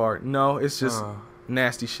that far. No, it's just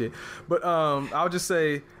nasty shit. But I'll just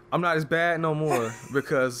say I'm not as bad no more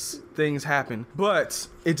because things happen. But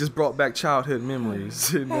it just brought back childhood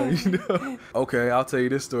memories. Okay, I'll tell you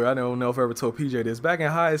this story. I don't know if I ever told PJ this. Back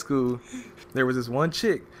in high school, there was this one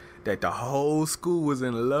chick that the whole school was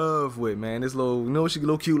in love with, man. This little, she a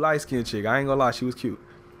little cute light-skinned chick. I ain't gonna lie, she was cute.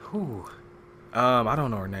 Who? I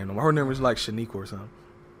don't know her name no more. Her name was like Shaniqua or something.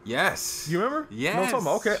 Yes. You remember? Yes. No, I'm talking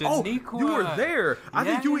about. Okay. Shaniqua. Oh, you were there. I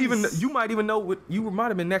think Yes. you might even know you might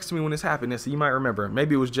have been next to me when this happened. So you might remember.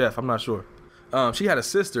 Maybe it was Jeff. I'm not sure. She had a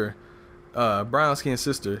sister, brown-skinned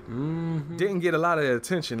sister. Mm-hmm. Didn't get a lot of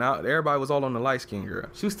attention. Everybody was all on the light-skinned girl.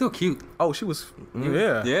 She was still cute. Oh, she was.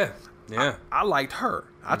 Yeah. Yeah. I liked her.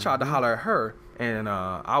 I tried to holler at her, and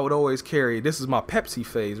I would always carry. This is my Pepsi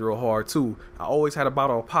phase real hard too. I always had a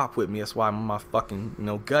bottle of pop with me. That's why my fucking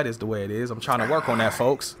gut is the way it is. I'm trying to work on that,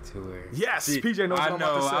 folks. Yes, PJ knows what I'm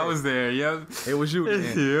about to say. I was there. Yep. It was you.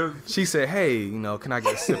 Yep. She said, "Hey, can I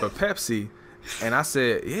get a sip of Pepsi?" And I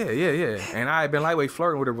said, "Yeah." And I had been lightweight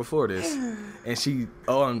flirting with her before this, and she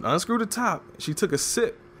unscrewed the top. She took a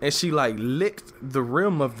sip, and she like licked the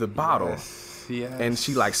rim of the bottle. Yes. And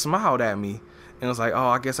she like smiled at me and was like, oh,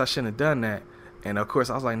 I guess I shouldn't have done that. And of course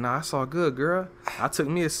I was like, nah, it's all good, girl. I took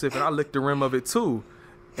me a sip and I licked the rim of it too.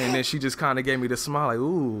 And then she just kind of gave me the smile like,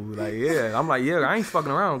 ooh, like, yeah. I'm like, yeah, I ain't fucking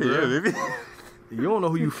around, girl. Yeah, baby. You don't know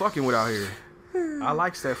who you fucking with out here. I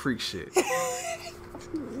likes that freak shit.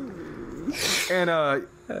 And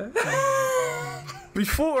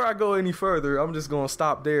before I go any further, I'm just gonna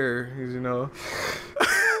stop there,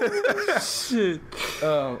 Shit.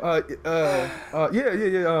 Yeah.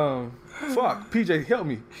 Fuck, PJ, help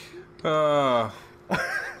me. Where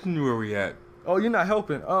we at? Oh, you're not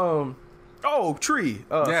helping. Tree.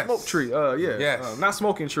 Yes. Smoke tree. Yeah. Yes. Not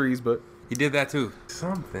smoking trees, but He did that too.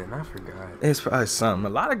 Something, I forgot. it's probably something. A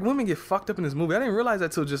lot of women get fucked up in this movie. I didn't realize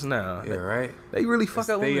that till just now. Yeah, right? They really fuck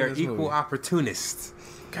up women They in are this equal movie. opportunists.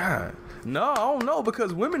 God. No, I don't know,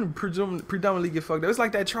 because women predominantly get fucked up. It's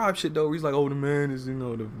like that tribe shit though, where he's like, oh, the man is,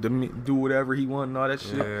 do whatever he want and all that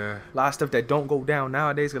shit. Yeah. A lot of stuff that don't go down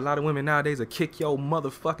nowadays. A lot of women nowadays will kick your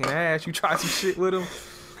motherfucking ass. You try some shit with them.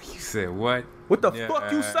 You said what? What the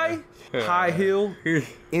fuck you say? High heel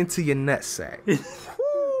into your nutsack.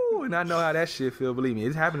 Woo! And I know how that shit feel. Believe me,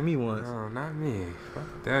 it's happened to me once. Oh, not me.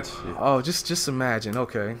 Fuck that shit. Oh, just imagine.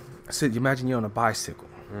 Okay, so imagine you're on a bicycle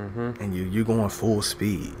and you're going full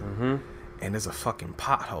speed, and there's a fucking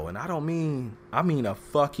pothole, and I mean a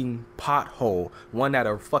fucking pothole, one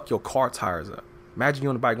that'll fuck your car tires up. Imagine you're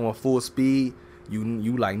on the bike going full speed.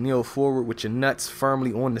 You like kneel forward with your nuts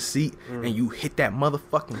firmly on the seat, and you hit that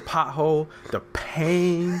motherfucking pothole. The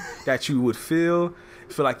pain that you would feel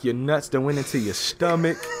like your nuts that went into your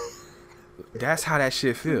stomach. That's how that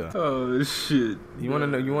shit feel. Oh shit! You wanna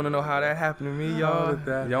know how that happened to me, y'all?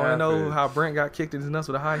 Y'all wanna know how Brent got kicked in his nuts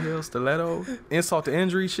with a high heel stiletto? Insult to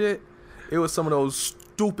injury shit. It was some of those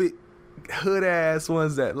stupid hood ass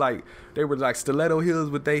ones that like they were like stiletto heels,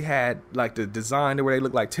 but they had like the design where they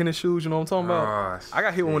look like tennis shoes. You know what I'm talking about? I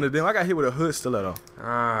got hit with one of them. I got hit with a hood stiletto.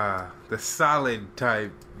 The solid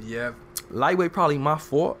type. Yep. Lightweight, probably my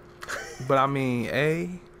fault, but I mean,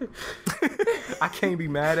 I can't be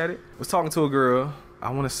mad at it. Was talking to a girl. I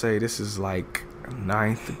want to say this is like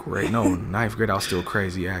ninth grade. No, ninth grade. I was still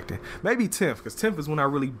crazy acting. Maybe 10th, because 10th is when I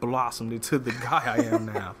really blossomed into the guy I am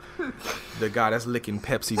now. The guy that's licking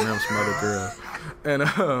Pepsi rims from other girl.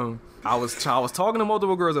 And I was talking to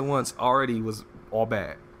multiple girls at once. Already was all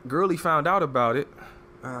bad. Girlie found out about it.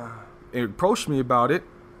 And approached me about it.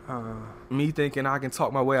 Me thinking I can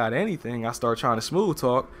talk my way out of anything. I start trying to smooth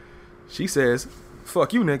talk. She says,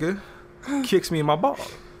 "Fuck you, nigga." Kicks me in my ball.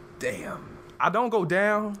 Damn. I don't go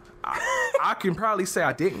down. I can probably say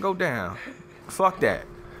I didn't go down. Fuck that.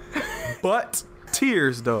 But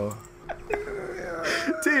tears, though.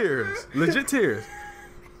 Tears. Legit tears.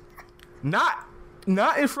 Not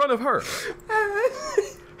in front of her.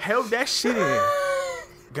 Held that shit in.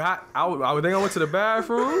 I went to the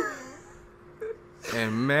bathroom.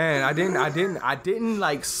 And man, I didn't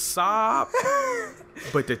like sob,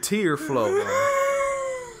 but the tear flowed.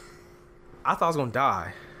 I thought I was gonna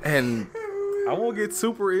die. And I won't get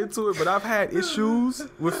super into it, but I've had issues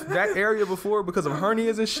with that area before because of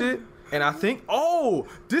hernias and shit. And I think,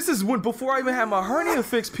 this is before I even had my hernia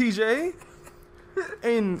fixed, PJ.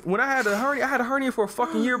 And when I had a hernia for a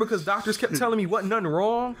fucking year because doctors kept telling me wasn't nothing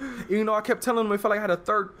wrong. Even though I kept telling them it felt like I had a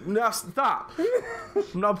third. Now stop.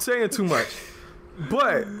 I'm saying too much.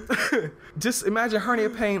 But just imagine hernia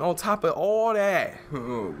pain on top of all that.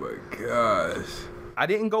 Oh my gosh. I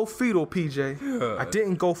didn't go fetal, PJ. I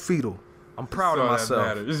didn't go fetal. I'm proud of myself.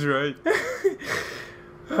 That matters, right?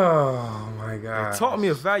 Oh my god. It taught me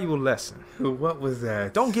a valuable lesson. What was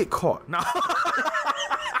that? Don't get caught. No.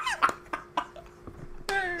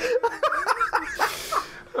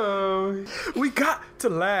 We got to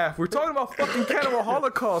laugh. We're talking about fucking cannibal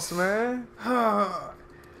holocaust, man.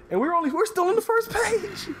 And we're still on the first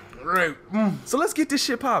page. Right. So let's get this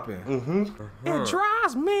shit popping. It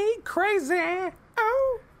drives me crazy.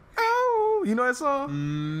 Oh. You know that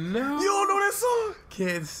song? No. You don't know that song?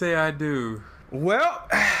 Can't say I do. Well,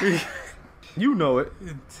 you know it.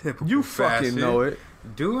 Typical You fucking fashion. know it.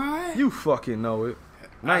 Do I? You fucking know it.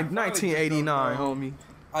 1989, homie.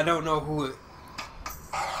 I don't know who it...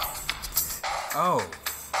 Oh.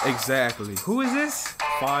 Exactly. Who is this?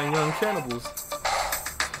 Fine Young Cannibals.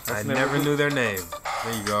 I never knew their name.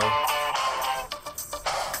 There you go.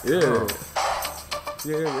 Yeah.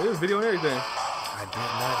 Yeah, there's video and everything. I did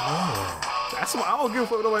not know that. That's my, I don't give a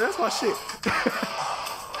fuck nobody. That's my shit.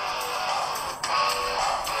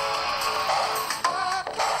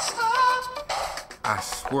 I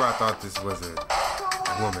swear I thought this was a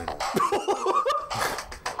woman.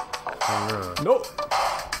 For real. Nope.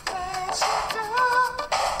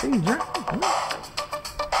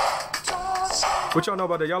 What y'all know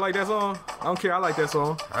about that? Y'all like that song? I don't care. I like that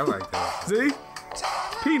song. I like that. See?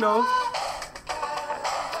 Pino.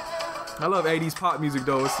 I love 80s pop music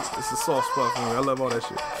though. It's a soft spot for me. I love all that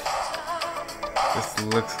shit.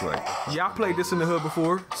 This looks like... Yeah, I played this in the hood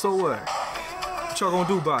before. So what? What y'all gonna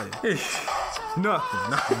do about it?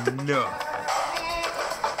 Nothing. No.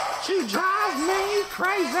 She drives me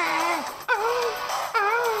crazy.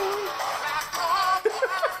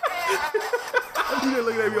 You didn't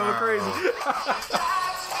look at me all crazy.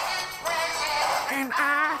 And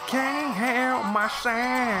I can't help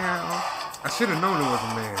myself. I should have known it was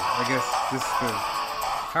a man. I guess this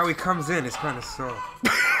how he comes in is kind of soft.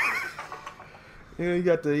 Yeah, you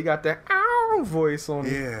got that ow voice on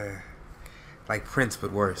it. Yeah. Like Prince,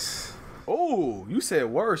 but worse. Oh, you said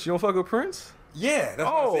worse. You don't fuck with Prince? Yeah, that's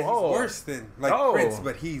what I said. He's worse than Prince,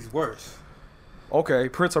 but he's worse. Okay,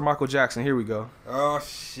 Prince or Michael Jackson? Here we go. Oh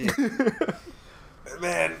shit,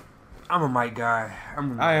 man. I'm a Mike guy.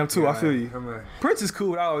 I am too. Guy. I feel you. Prince is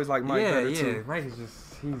cool. I always like Mike better too. Yeah, Mike is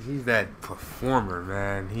just he's that performer,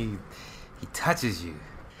 man. He touches you.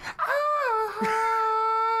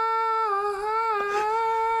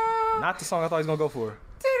 Not the song I thought he was gonna go for.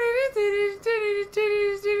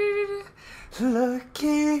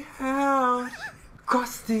 Looking out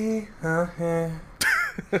across the oh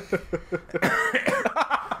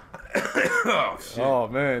shit. Oh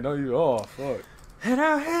man, no you. Oh fuck. And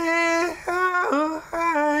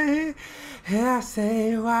I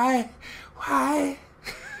say why?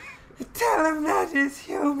 Tell him that it's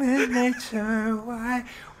human nature. Why?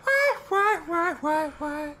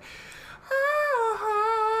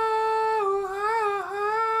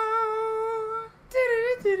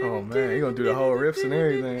 Oh man, you gonna do the whole riffs and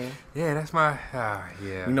everything. Yeah, that's my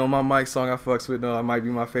yeah. You know my Mike song I fucks with though, it might be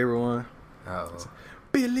my favorite one. Oh.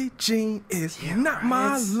 Billie Jean is not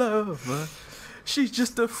my lover. She's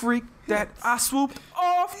just a freak that I swooped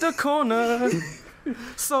off the corner.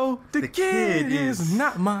 So the kid is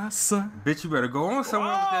not my son. Bitch, you better go on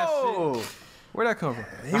somewhere with that shit. Where'd that come from?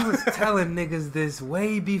 He was telling niggas this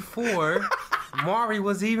way before Maury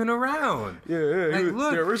was even around. Yeah. Like,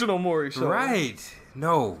 look, the original Maury show. Right.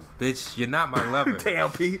 No, bitch, you're not my lover.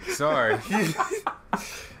 Damn, P. Sorry.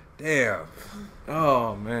 Damn.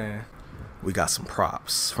 Oh, man. We got some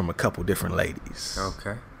props from a couple different ladies.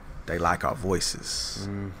 Okay. They like our voices.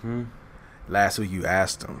 Mm-hmm. Last week you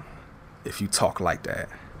asked them, if you talk like that,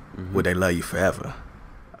 would they love you forever?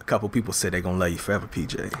 A couple people said they gonna love you forever,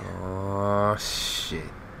 PJ. Oh, shit.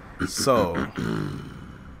 So,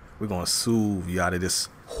 we're gonna soothe you out of this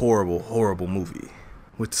horrible, horrible movie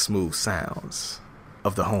with the smooth sounds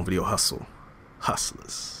of the home video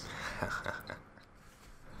hustlers.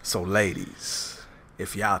 So, ladies,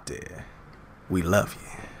 if you're out there, we love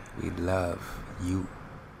you. We love you.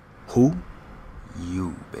 Who?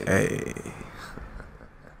 You, baby. Hey.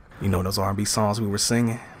 You know those R&B songs we were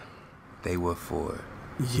singing? They were for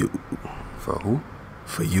you. For who?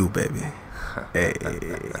 For you, baby. Hey.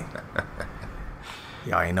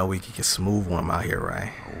 Y'all ain't know we could get smooth on them out here,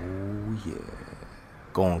 right? Oh, yeah.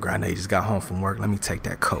 Go on, Granade. Just got home from work. Let me take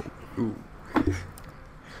that coat. Ooh.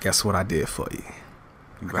 Guess what I did for you?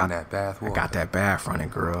 You run that bath water? I got that bath running,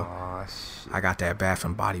 girl. Oh, shit. I got that Bath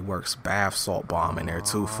and Body Works bath salt bomb in there,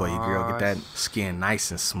 too, for you, girl. Get that skin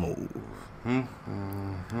nice and smooth.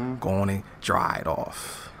 Go on and dry it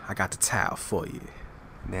off. I got the towel for you.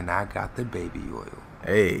 Then I got the baby oil.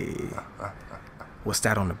 Hey. What's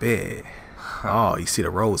that on the bed? Oh, you see the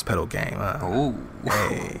rose petal game, huh? Ooh.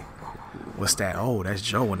 Hey. What's that? Oh, that's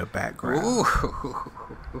Joe in the background. Ooh.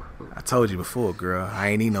 I told you before, girl. I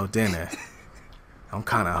ain't eat no dinner. I'm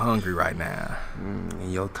kind of hungry right now.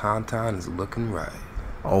 And your tauntaun is looking right.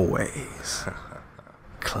 Always.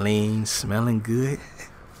 Clean, smelling good.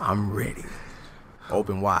 I'm ready.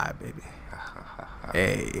 Open wide, baby.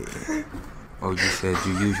 Hey. Oh, you said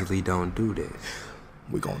you usually don't do this.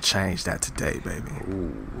 We gonna change that today, baby.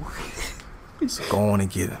 Ooh. So go on and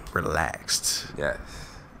get relaxed. Yes.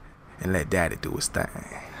 And let daddy do his thing.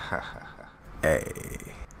 Hey.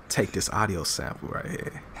 Take this audio sample right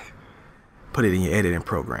here. Put it in your editing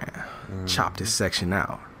program. Chop this section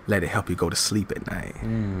out. Let it help you go to sleep at night.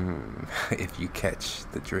 If you catch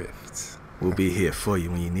the drift. We'll be here for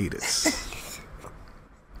you when you need us.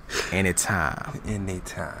 Anytime.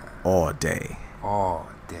 Anytime. All day. All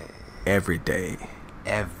day. Every day.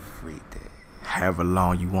 Every day. However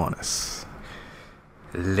long you want us.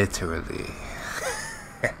 Literally.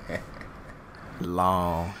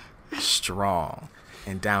 Long, strong,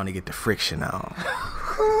 and down to get the friction on.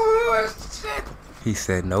 Oh, shit. He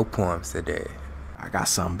said no poems today. I got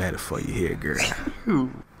something better for you here, girl.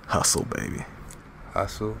 Hustle, baby.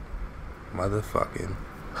 Hustle. Motherfucking.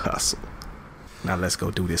 Hustle. Now let's go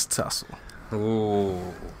do this tussle.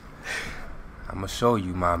 Ooh. I'm gonna show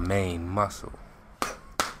you my main muscle.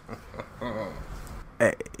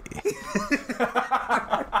 Hey.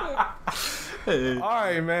 Hey. All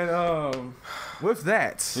right, man. With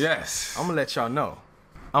that, yes, I'm gonna let y'all know.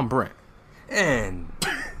 I'm Brent. And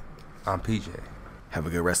I'm PJ. Have a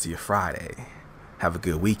good rest of your Friday. Have a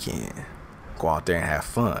good weekend. Go out there and have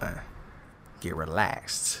fun. Get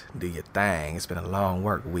relaxed. Do your thing. It's been a long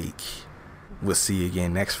work week. We'll see you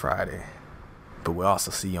again next Friday. But we'll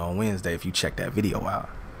also see you on Wednesday if you check that video out.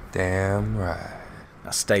 Damn right.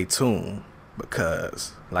 Now stay tuned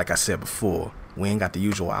because, like I said before, we ain't got the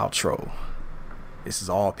usual outro. This is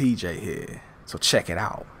all PJ here. So check it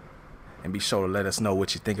out. And be sure to let us know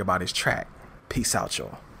what you think about this track. Peace out,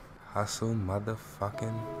 y'all. Hustle,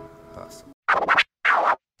 motherfucking hustle.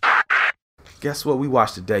 Guess what we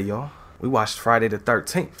watched today, y'all? We watched Friday the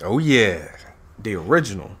 13th. Oh, yeah. The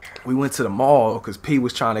original. We went to the mall because P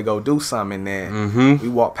was trying to go do something in there. We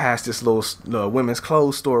walked past this little women's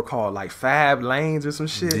clothes store called like Fab Lanes or some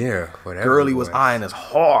shit. Yeah, whatever. Girlie was eyeing us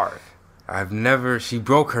hard. She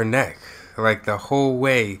broke her neck. Like the whole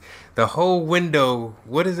way. The whole window,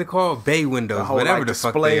 what is it called? Bay windows, whole, whatever like, the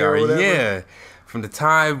fuck they are. Yeah. From the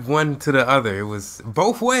time one to the other. It was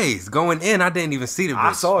both ways. Going in, I didn't even see the bitch.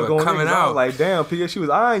 I saw it going coming in. out. I was like, damn, P, she was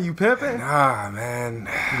eyeing you, pimping. Nah, man.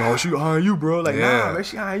 No, she eyeing you, bro. Like, nah, man,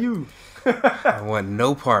 she eyeing you. I want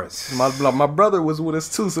no parts. My brother was with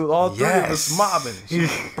us too, so all three of us mobbing. She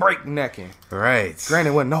was breaknecking. Right.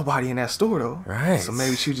 Granted, wasn't nobody in that store though. Right. So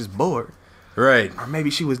maybe she was just bored. Right. Or maybe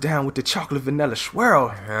she was down with the chocolate vanilla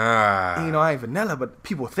swirl. Ah. You know, I ain't vanilla, but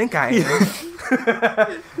people think I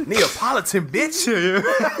am. Neapolitan, bitch.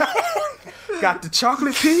 Got the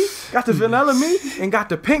chocolate pea, got the vanilla me, and got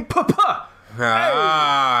the pink papa.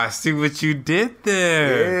 Ah, hey. See what you did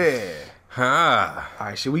there. Yeah. Huh. All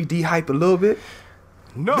right, should we de-hype a little bit?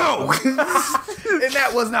 No. And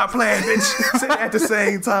that was not planned, bitch. Say it at the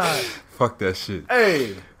same time. Fuck that shit.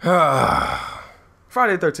 Hey.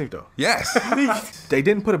 Friday the 13th, though. Yes. They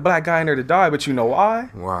didn't put a black guy in there to die, but you know why?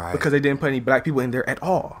 Why? Because they didn't put any black people in there at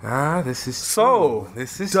all. Ah, this is so true.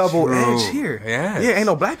 This is double true. edge here. Yes. Yeah, ain't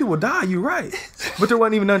no black people die. You right, but there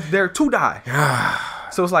wasn't even none there to die.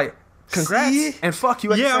 So it's like, congrats and fuck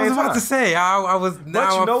you. At the same I was about time. to say I was.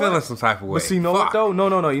 Now I'm feeling some type of way. But see, you know what though?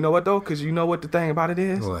 No. You know what though? Because you know what the thing about it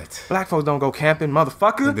is. What? Black folks don't go camping,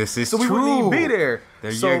 motherfucker. This is so we true. wouldn't even be there.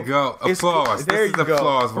 There you go. Applause. There this you is go.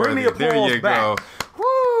 applause Bring worthy. the applause There you back. go.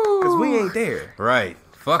 Woo. Because we ain't there. Right.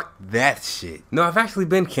 Fuck that shit. No, I've actually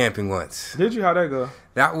been camping once. Did you? How'd that go?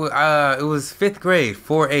 That was it was 5th grade,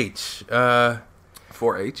 4-H.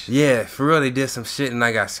 4-H? Yeah, for real, they did some shit and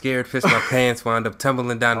I got scared, pissed my pants, wound up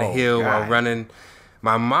tumbling down the hill while running.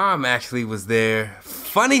 My mom actually was there.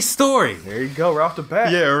 Funny story. There you go, right off the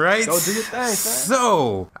bat. Yeah, right? Go do your thing, man.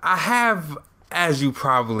 So, I have, as you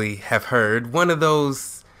probably have heard, one of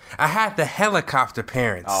those, I had the helicopter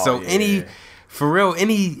parents. Oh, so yeah. For real,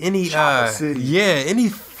 any City. any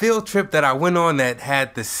field trip that I went on that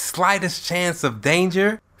had the slightest chance of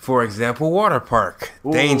danger, for example, water park,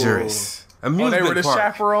 dangerous. Amusement they were the park.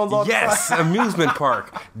 chaperones all the Yes, time. amusement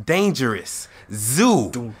park, dangerous. Zoo,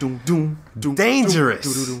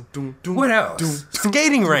 dangerous. What else?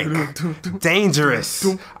 Skating rink, dangerous.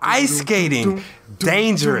 Ice skating,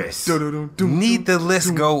 dangerous. Need the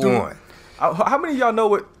list go on. How many of y'all know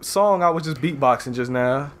what song I was just beatboxing just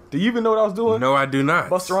now? Do you even know what I was doing? No, I do not.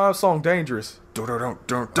 Busta Rhymes song Dangerous.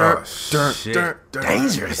 Oh, shit.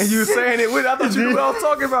 Dangerous. And you were saying it with, I thought you knew what I was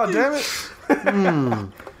talking about, damn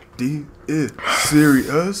it. D is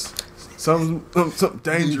serious. Something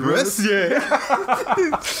dangerous. Yeah.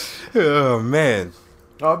 Oh, man.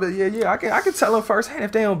 Oh, but yeah, I can tell them firsthand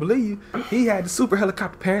if they don't believe you. He had the super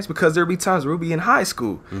helicopter parents because there be times where we be in high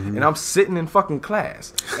school and I'm sitting in fucking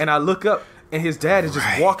class and I look up and his dad is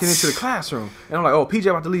just walking into the classroom and I'm like, oh, PJ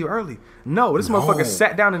about to leave early. No, this motherfucker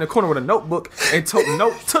sat down in the corner with a notebook and took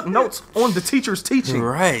notes on the teacher's teaching.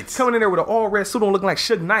 Right. Coming in there with an all red suit on looking like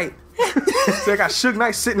Suge Knight. So I got Suge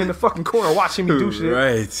Knight sitting in the fucking corner watching me do shit.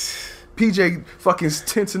 Right. PJ fucking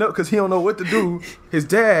tensing up because he don't know what to do. His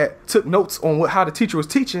dad took notes on how the teacher was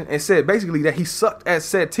teaching and said basically that he sucked as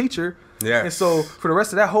said teacher. Yeah. And so for the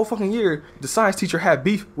rest of that whole fucking year, the science teacher had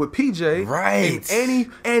beef with PJ. Right.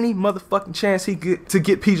 And any motherfucking chance he get to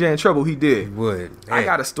get PJ in trouble, he did. He would. I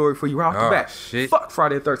got a story for you right off the bat. Shit. Fuck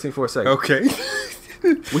Friday the 13th for a second. Okay.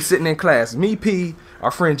 We sitting in class. Me, P,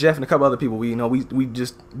 our friend Jeff, and a couple other people. We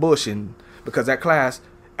just bullshitting because that class.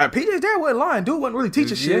 PJ's dad wasn't lying. Dude wasn't really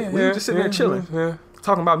teaching shit. We were just sitting there chilling,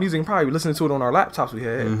 talking about music and probably listening to it on our laptops we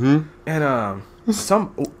had. And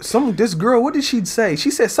this girl, what did she say? She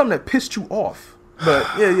said something that pissed you off. But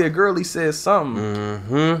yeah, girlie said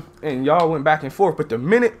something, and y'all went back and forth. But the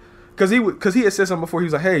minute, because he had said something before, he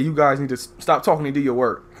was like, "Hey, you guys need to stop talking and do your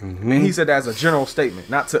work." And he said that as a general statement,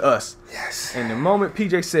 not to us. Yes. And the moment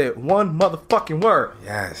PJ said one motherfucking word,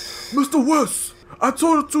 Yes. Mr. West, I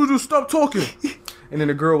told her to stop talking. And then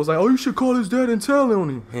the girl was like, "Oh, you should call his dad and tell on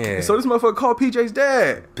him." Yeah. And so this motherfucker called PJ's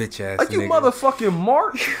dad. Bitch ass Like, you nigga. motherfucking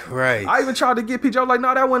Mark. Right. I even tried to get PJ. I was like,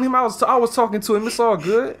 "No, that wasn't him. I was talking to him. It's all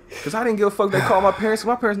good." Because I didn't give a fuck. They called my parents.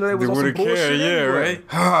 My parents knew they was on some would've bullshit cared, anyway.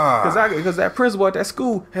 right? Because that principal at that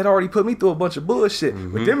school had already put me through a bunch of bullshit.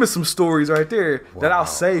 But them is some stories right there that I'll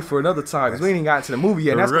save for another time. Because we ain't even got into the movie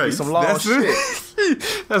yet. And that's going to be some long shit.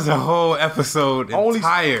 That's a whole episode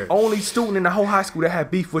entire. Only student in the whole high school that had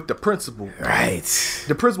beef with the principal. Right.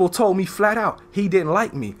 The principal told me flat out he didn't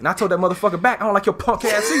like me. And I told that motherfucker back, I don't like your punk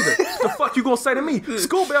ass either. The fuck you gonna say to me?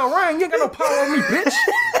 School bell rang, you ain't got no power on me, bitch.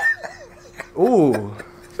 Ooh.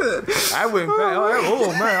 I went back.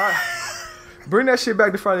 Oh, man. Bring that shit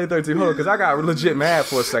back to Friday the 13th. Hold on, because I got legit mad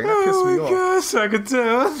for a second. That pissed me off. Gosh, I could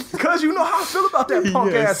tell. Because you know how I feel about that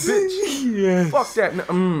punk ass bitch. Yes. Fuck that.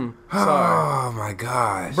 Sorry. Oh, my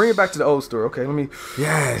gosh. Bring it back to the old story. Okay, let me.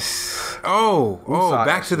 Yes. Oh,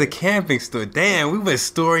 back to the camping story. Damn, we went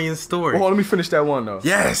story and story. Hold on, let me finish that one, though.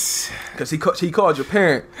 Yes. Because he called your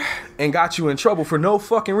parent and got you in trouble for no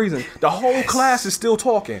fucking reason. The whole class is still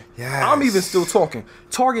talking. Yes. I'm even still talking.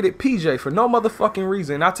 Targeted PJ for no motherfucking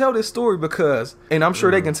reason. And I tell this story because, and I'm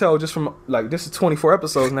sure they can tell just from, like, this is 24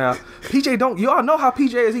 episodes now. PJ y'all know how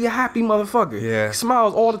PJ is. He a happy motherfucker. Yeah. He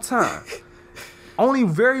smiles all the time. Only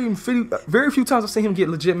very few times I've seen him get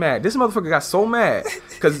legit mad. This motherfucker got so mad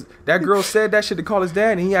because that girl said that shit to call his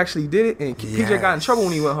dad, and he actually did it. And PJ got in trouble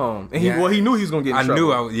when he went home, and he knew he was gonna get in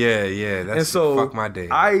trouble. That's fuck my day.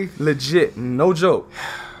 I legit, no joke,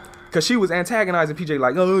 because she was antagonizing PJ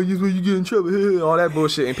like, oh, you get in trouble, all that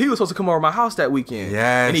bullshit. And P was supposed to come over to my house that weekend,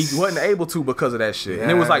 and he wasn't able to because of that shit.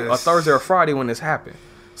 And it was like a Thursday or Friday when this happened,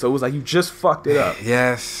 so it was like you just fucked it up.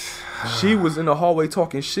 Yes. She was in the hallway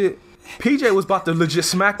talking shit. PJ was about to legit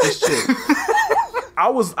smack this chick.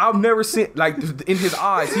 I've never seen, like, in his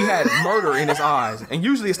eyes, he had murder in his eyes. And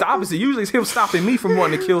usually it's the opposite. Usually it's him stopping me from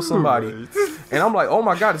wanting to kill somebody. And I'm like, oh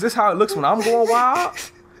my God, is this how it looks when I'm going wild?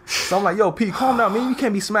 So I'm like, yo, P, calm down, man. You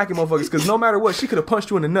can't be smacking motherfuckers because no matter what, she could have punched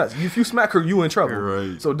you in the nuts. If you smack her, you in trouble.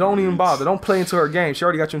 Right. So don't even bother. Don't play into her game. She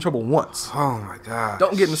already got you in trouble once. Oh my God.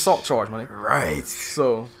 Don't get an assault charge, man. Right.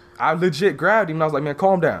 So I legit grabbed him and I was like, man,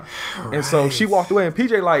 calm down. Right. And so she walked away and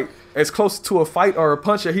PJ, like, as close to a fight or a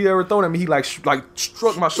punch that he ever thrown at me, he like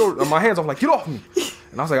struck my shoulder, my hands off, like, get off me.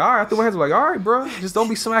 And I was like, all right. I threw my hands, like, all right, bro, just don't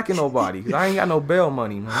be smacking nobody, cause I ain't got no bail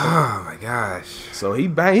money, man. Oh my gosh. So he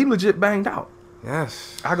legit banged out.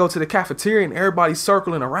 Yes. I go to the cafeteria and everybody's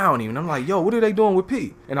circling around him, and I'm like, yo, what are they doing with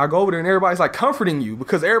P? And I go over there and everybody's like comforting you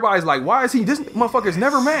because everybody's like, why is this motherfucker's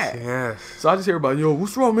never mad? Yes. So I just hear everybody, yo,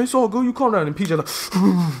 what's wrong, man? It's all good. You calm down. And PJ like,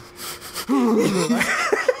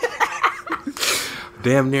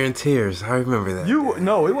 damn near in tears. I remember that.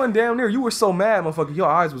 No, it wasn't damn near. You were so mad, motherfucker. Your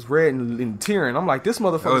eyes was red and tearing. I'm like, this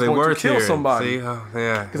motherfucker's going to kill somebody. See?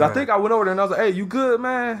 Because I think I went over there and I was like, hey, you good,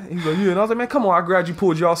 man? He was like, yeah. And I was like, man, come on. I grabbed you,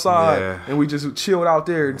 pulled you outside, and we just chilled out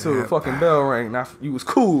there until the fucking bell rang. And you was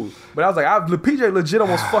cool. But I was like, PJ legit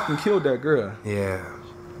almost fucking killed that girl. Yeah.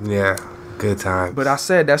 Yeah. Good time. But I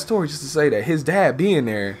said that story just to say that his dad being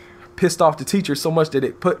there pissed off the teacher so much that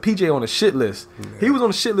it put PJ on a shit list. Yeah. He was on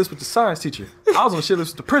a shit list with the science teacher. I was on a shit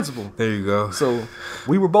list with the principal. There you go. So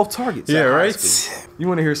we were both targets. Yeah, right? You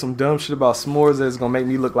want to hear some dumb shit about s'mores that's going to make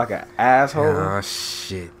me look like an asshole? Oh,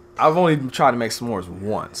 shit. I've only tried to make s'mores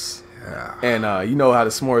once. Yeah. And you know how the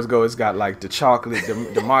s'mores go. It's got like the chocolate,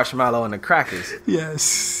 the marshmallow, and the crackers.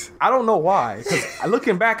 Yes. I don't know why. Because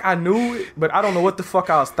looking back, I knew it, but I don't know what the fuck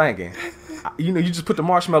I was thinking. You know, you just put the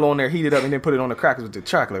marshmallow on there, heat it up, and then put it on the crackers with the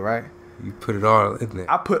chocolate, right? You put it all in there.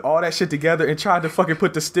 I put all that shit together and tried to fucking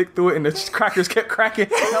put the stick through it, and the crackers kept cracking.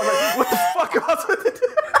 And I was like, what the fuck am I supposed to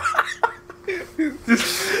do?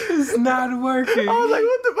 It's not working. I was like,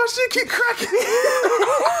 what the? My shit keep cracking.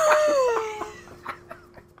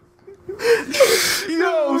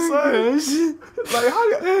 Yo, son.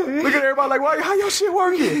 Like, look at everybody like, how your shit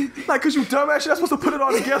working? Like, cause you dumbass shit, I'm supposed to put it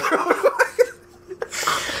all together.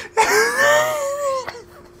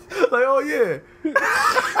 Like, oh yeah.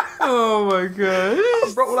 Oh my god.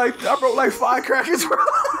 I broke like 5 crackers, bro.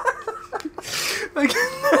 Like,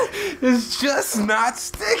 it's just not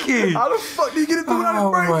sticking. How the fuck do you get it through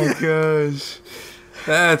without breaking? Oh my gosh.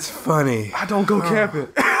 That's funny. I don't go camping.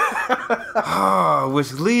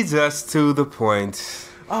 Which leads us to the point.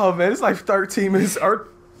 Oh man, it's like 13 minutes or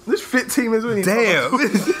this 15 minutes. Damn.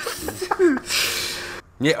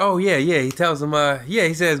 Yeah, oh yeah. He tells him,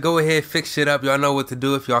 he says, go ahead, fix shit up. Y'all know what to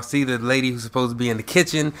do. If y'all see the lady who's supposed to be in the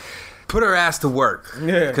kitchen, put her ass to work.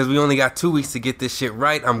 Yeah. Because we only got 2 weeks to get this shit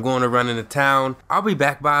right. I'm going to run into town. I'll be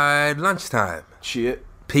back by lunchtime. Shit.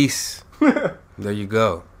 Peace. There you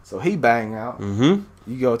go. So he bang out. Mm-hmm.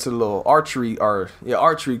 You go to the little archery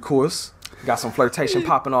course. Got some flirtation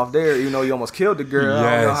popping off there. You know you almost killed the girl. Yes.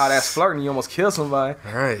 I don't know how that's flirting. You almost kill somebody.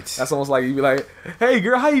 Right. That's almost like you be like, hey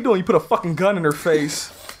girl, how you doing? You put a fucking gun in her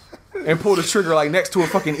face and pull the trigger like next to her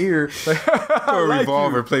fucking ear. Like, or a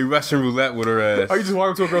revolver, play Russian roulette with her ass. Or you just walk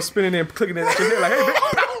up to a girl spinning and clicking it at your head like, hey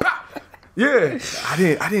bitch. Yeah.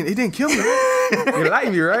 It didn't kill me. You like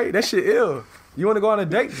me, right? That shit ill. You wanna go on a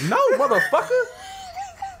date? No, motherfucker.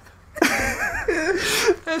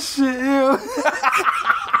 That shit ill.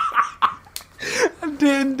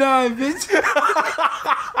 didn't die, bitch.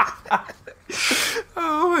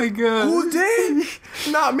 Oh my god. Who did?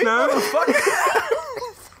 Not me, No. motherfucker.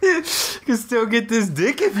 You can still get this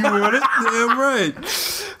dick if you want it. Damn right.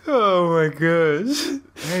 Oh my gosh.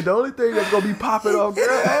 Ain't the only thing that's gonna be popping off,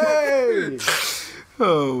 girl. Hey.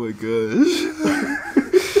 Oh my gosh.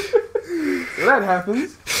 So that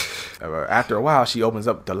happens. After a while, she opens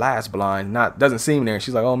up the last blind. Doesn't seem there.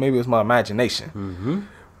 She's like, "Oh, maybe it was my imagination." Mm-hmm.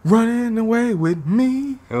 Running away with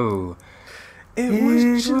me. Oh. It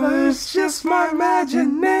was just my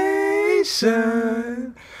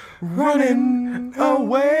imagination. Running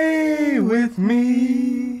away with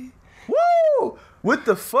me. Woo! What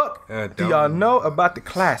the fuck do y'all know about the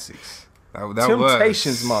classics? That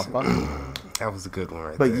Temptations, motherfucker. That was a good one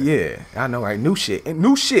right But there. yeah, I know, right? New shit.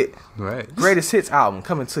 New shit. Right. Greatest Hits album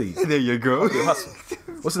coming to you. There you go. Hustle.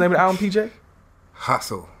 What's the name of the album, PJ?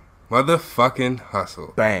 Hustle. Motherfucking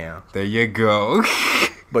hustle. Bam. There you go.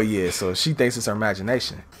 But yeah, so she thinks it's her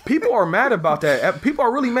imagination. People are mad about that. People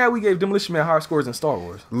are really mad we gave Demolition Man higher scores than Star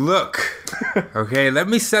Wars. Look. Okay, let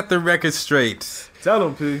me set the record straight. Tell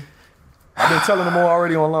them, P. I've been telling them all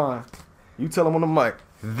already online. You tell them on the mic.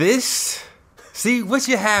 See, what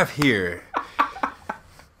you have here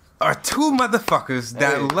are two motherfuckers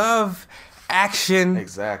that love action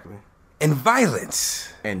Exactly. and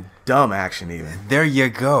violence. And dumb action even. There you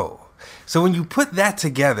go. So when you put that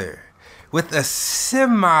together with a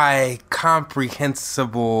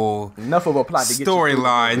semi-comprehensible Enough of a plot to get you through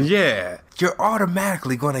storyline, it. yeah, you're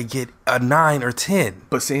automatically going to get a 9 or 10.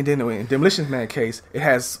 But see, then in Demolition Man case, it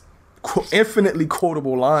has infinitely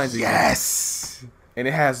quotable lines. Again. Yes. And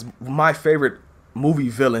it has my favorite movie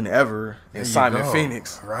villain ever in Simon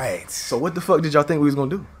Phoenix. Right. So what the fuck did y'all think we was gonna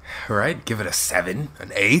do? Right. Give it a 7,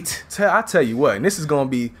 an 8. I tell you what, and this is gonna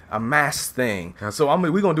be a mass thing. So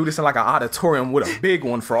we're gonna do this in like an auditorium with a big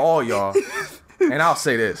one for all y'all. And I'll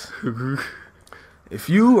say this: if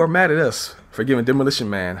you are mad at us for giving Demolition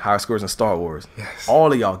Man higher scores than Star Wars,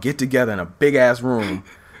 all of y'all get together in a big ass room.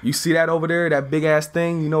 You see that over there, that big ass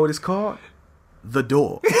thing? You know what it's called? The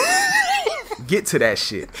door. Get to that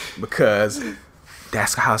shit because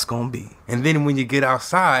that's how it's gonna be. And then when you get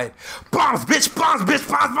outside, bombs, bitch, bombs, bitch,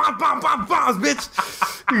 bombs, bombs, bombs, bombs, bombs, bitch.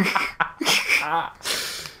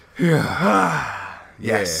 Yes.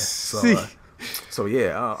 Yeah. So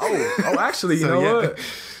yeah. Actually, you know what?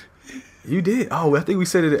 You did. Oh, I think we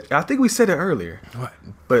said it. I think we said it earlier. What?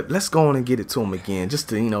 But let's go on and get it to them again, just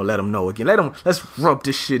to let them know again. Let's rub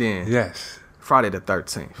this shit in. Yes. Friday the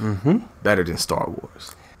 13th. Mm-hmm. Better than Star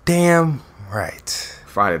Wars. Damn right.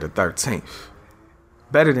 Friday the 13th.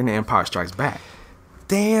 Better than The Empire Strikes Back.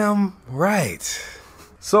 Damn right.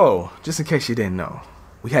 So, just in case you didn't know,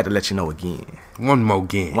 we had to let you know again. One more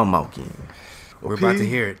game. We're about to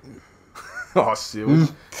hear it. Oh shit!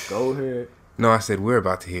 Go ahead. No, I said we're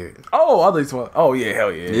about to hear it. Oh, others want. Oh yeah,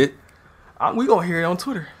 hell yeah. Yeah. We gonna hear it on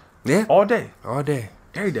Twitter. Yeah. All day, All day.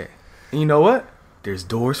 every day. And you know what? There's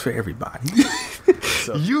doors for everybody.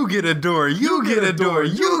 So, You get a door. You get a door.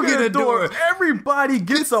 You get a door. Everybody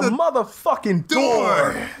gets a motherfucking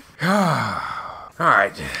door. All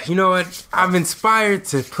right. You know what? I'm inspired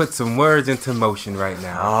to put some words into motion right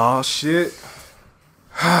now. Oh shit.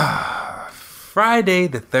 Friday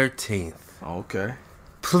the 13th. Okay.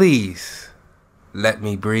 Please let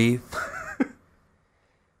me breathe.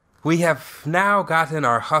 We have now gotten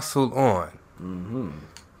our hustle on. Mm-hmm.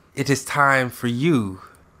 It is time for you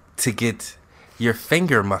to get your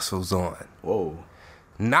finger muscles on. Whoa.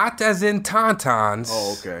 Not as in tauntauns.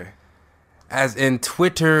 Oh, okay. As in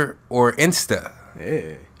Twitter or Insta.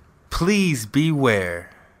 Yeah. Please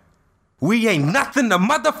beware. We ain't nothing to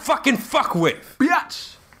motherfucking fuck with.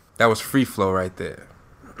 Biatch. That was free flow right there.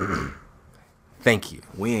 Thank you.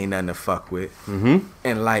 We ain't nothing to fuck with. Mm-hmm.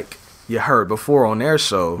 And like you heard before on their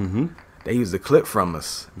show, they used a clip from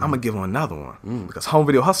us. I'm going to give them another one. Because Home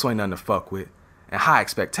Video Hustle ain't nothing to fuck with. And High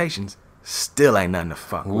Expectations still ain't nothing to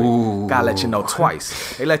fuck with. Ooh. Gotta let you know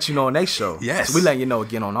twice. They let you know on their show. Yes. So we letting you know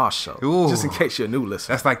again on our show. Ooh. Just in case you're a new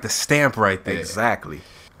listener. That's like the stamp right there. Exactly.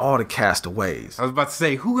 All the castaways. I was about to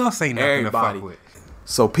say, who else ain't nothing Everybody. to fuck with?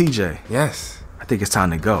 So PJ, Yes. I think it's time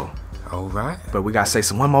to go. All right. But we gotta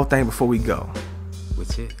say one more thing before we go.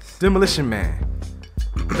 Which is? Demolition Man.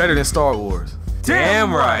 Better than Star Wars.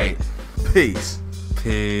 Damn right. Peace.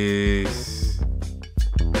 Peace.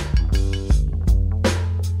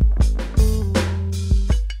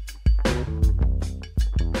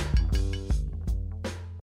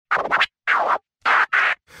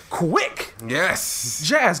 Quick. Yes.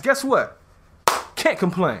 Jazz, guess what? Can't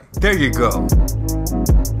complain. There you go.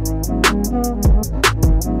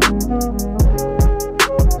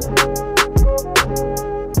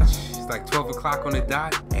 It's like 12 o'clock. o'clock on the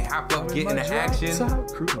dot, and hop up, get into action.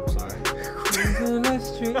 Cruising, I'm sorry. Cruising the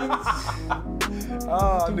streets.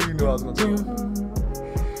 Oh, I knew you knew I was gonna do it.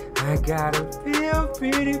 I got a real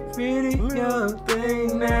pretty young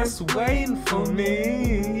thing that's waiting for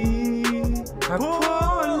me. I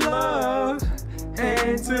pour love,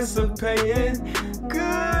 anticipating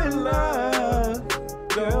good love.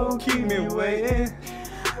 Don't keep me waiting.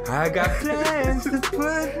 I got plans to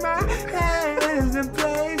put my hands in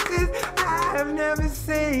places I've never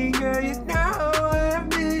seen, girl, you know what I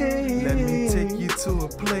mean. Let me take you to a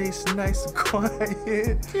place nice and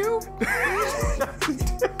quiet. You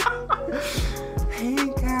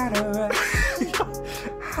ain't gotta rush.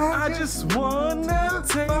 I just wanna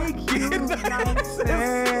take you nice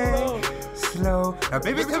and slow. Now,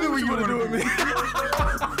 baby, tell me what you wanna do with me.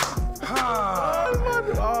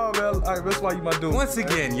 Oh man, alright, that's why you my dude. Once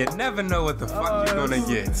again, you never know what the fuck you're gonna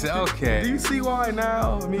get. Okay. Do you see why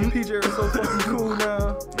now? Me and PJ are so fucking cool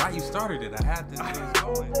now. Why you started it? I had this thing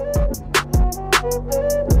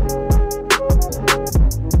going.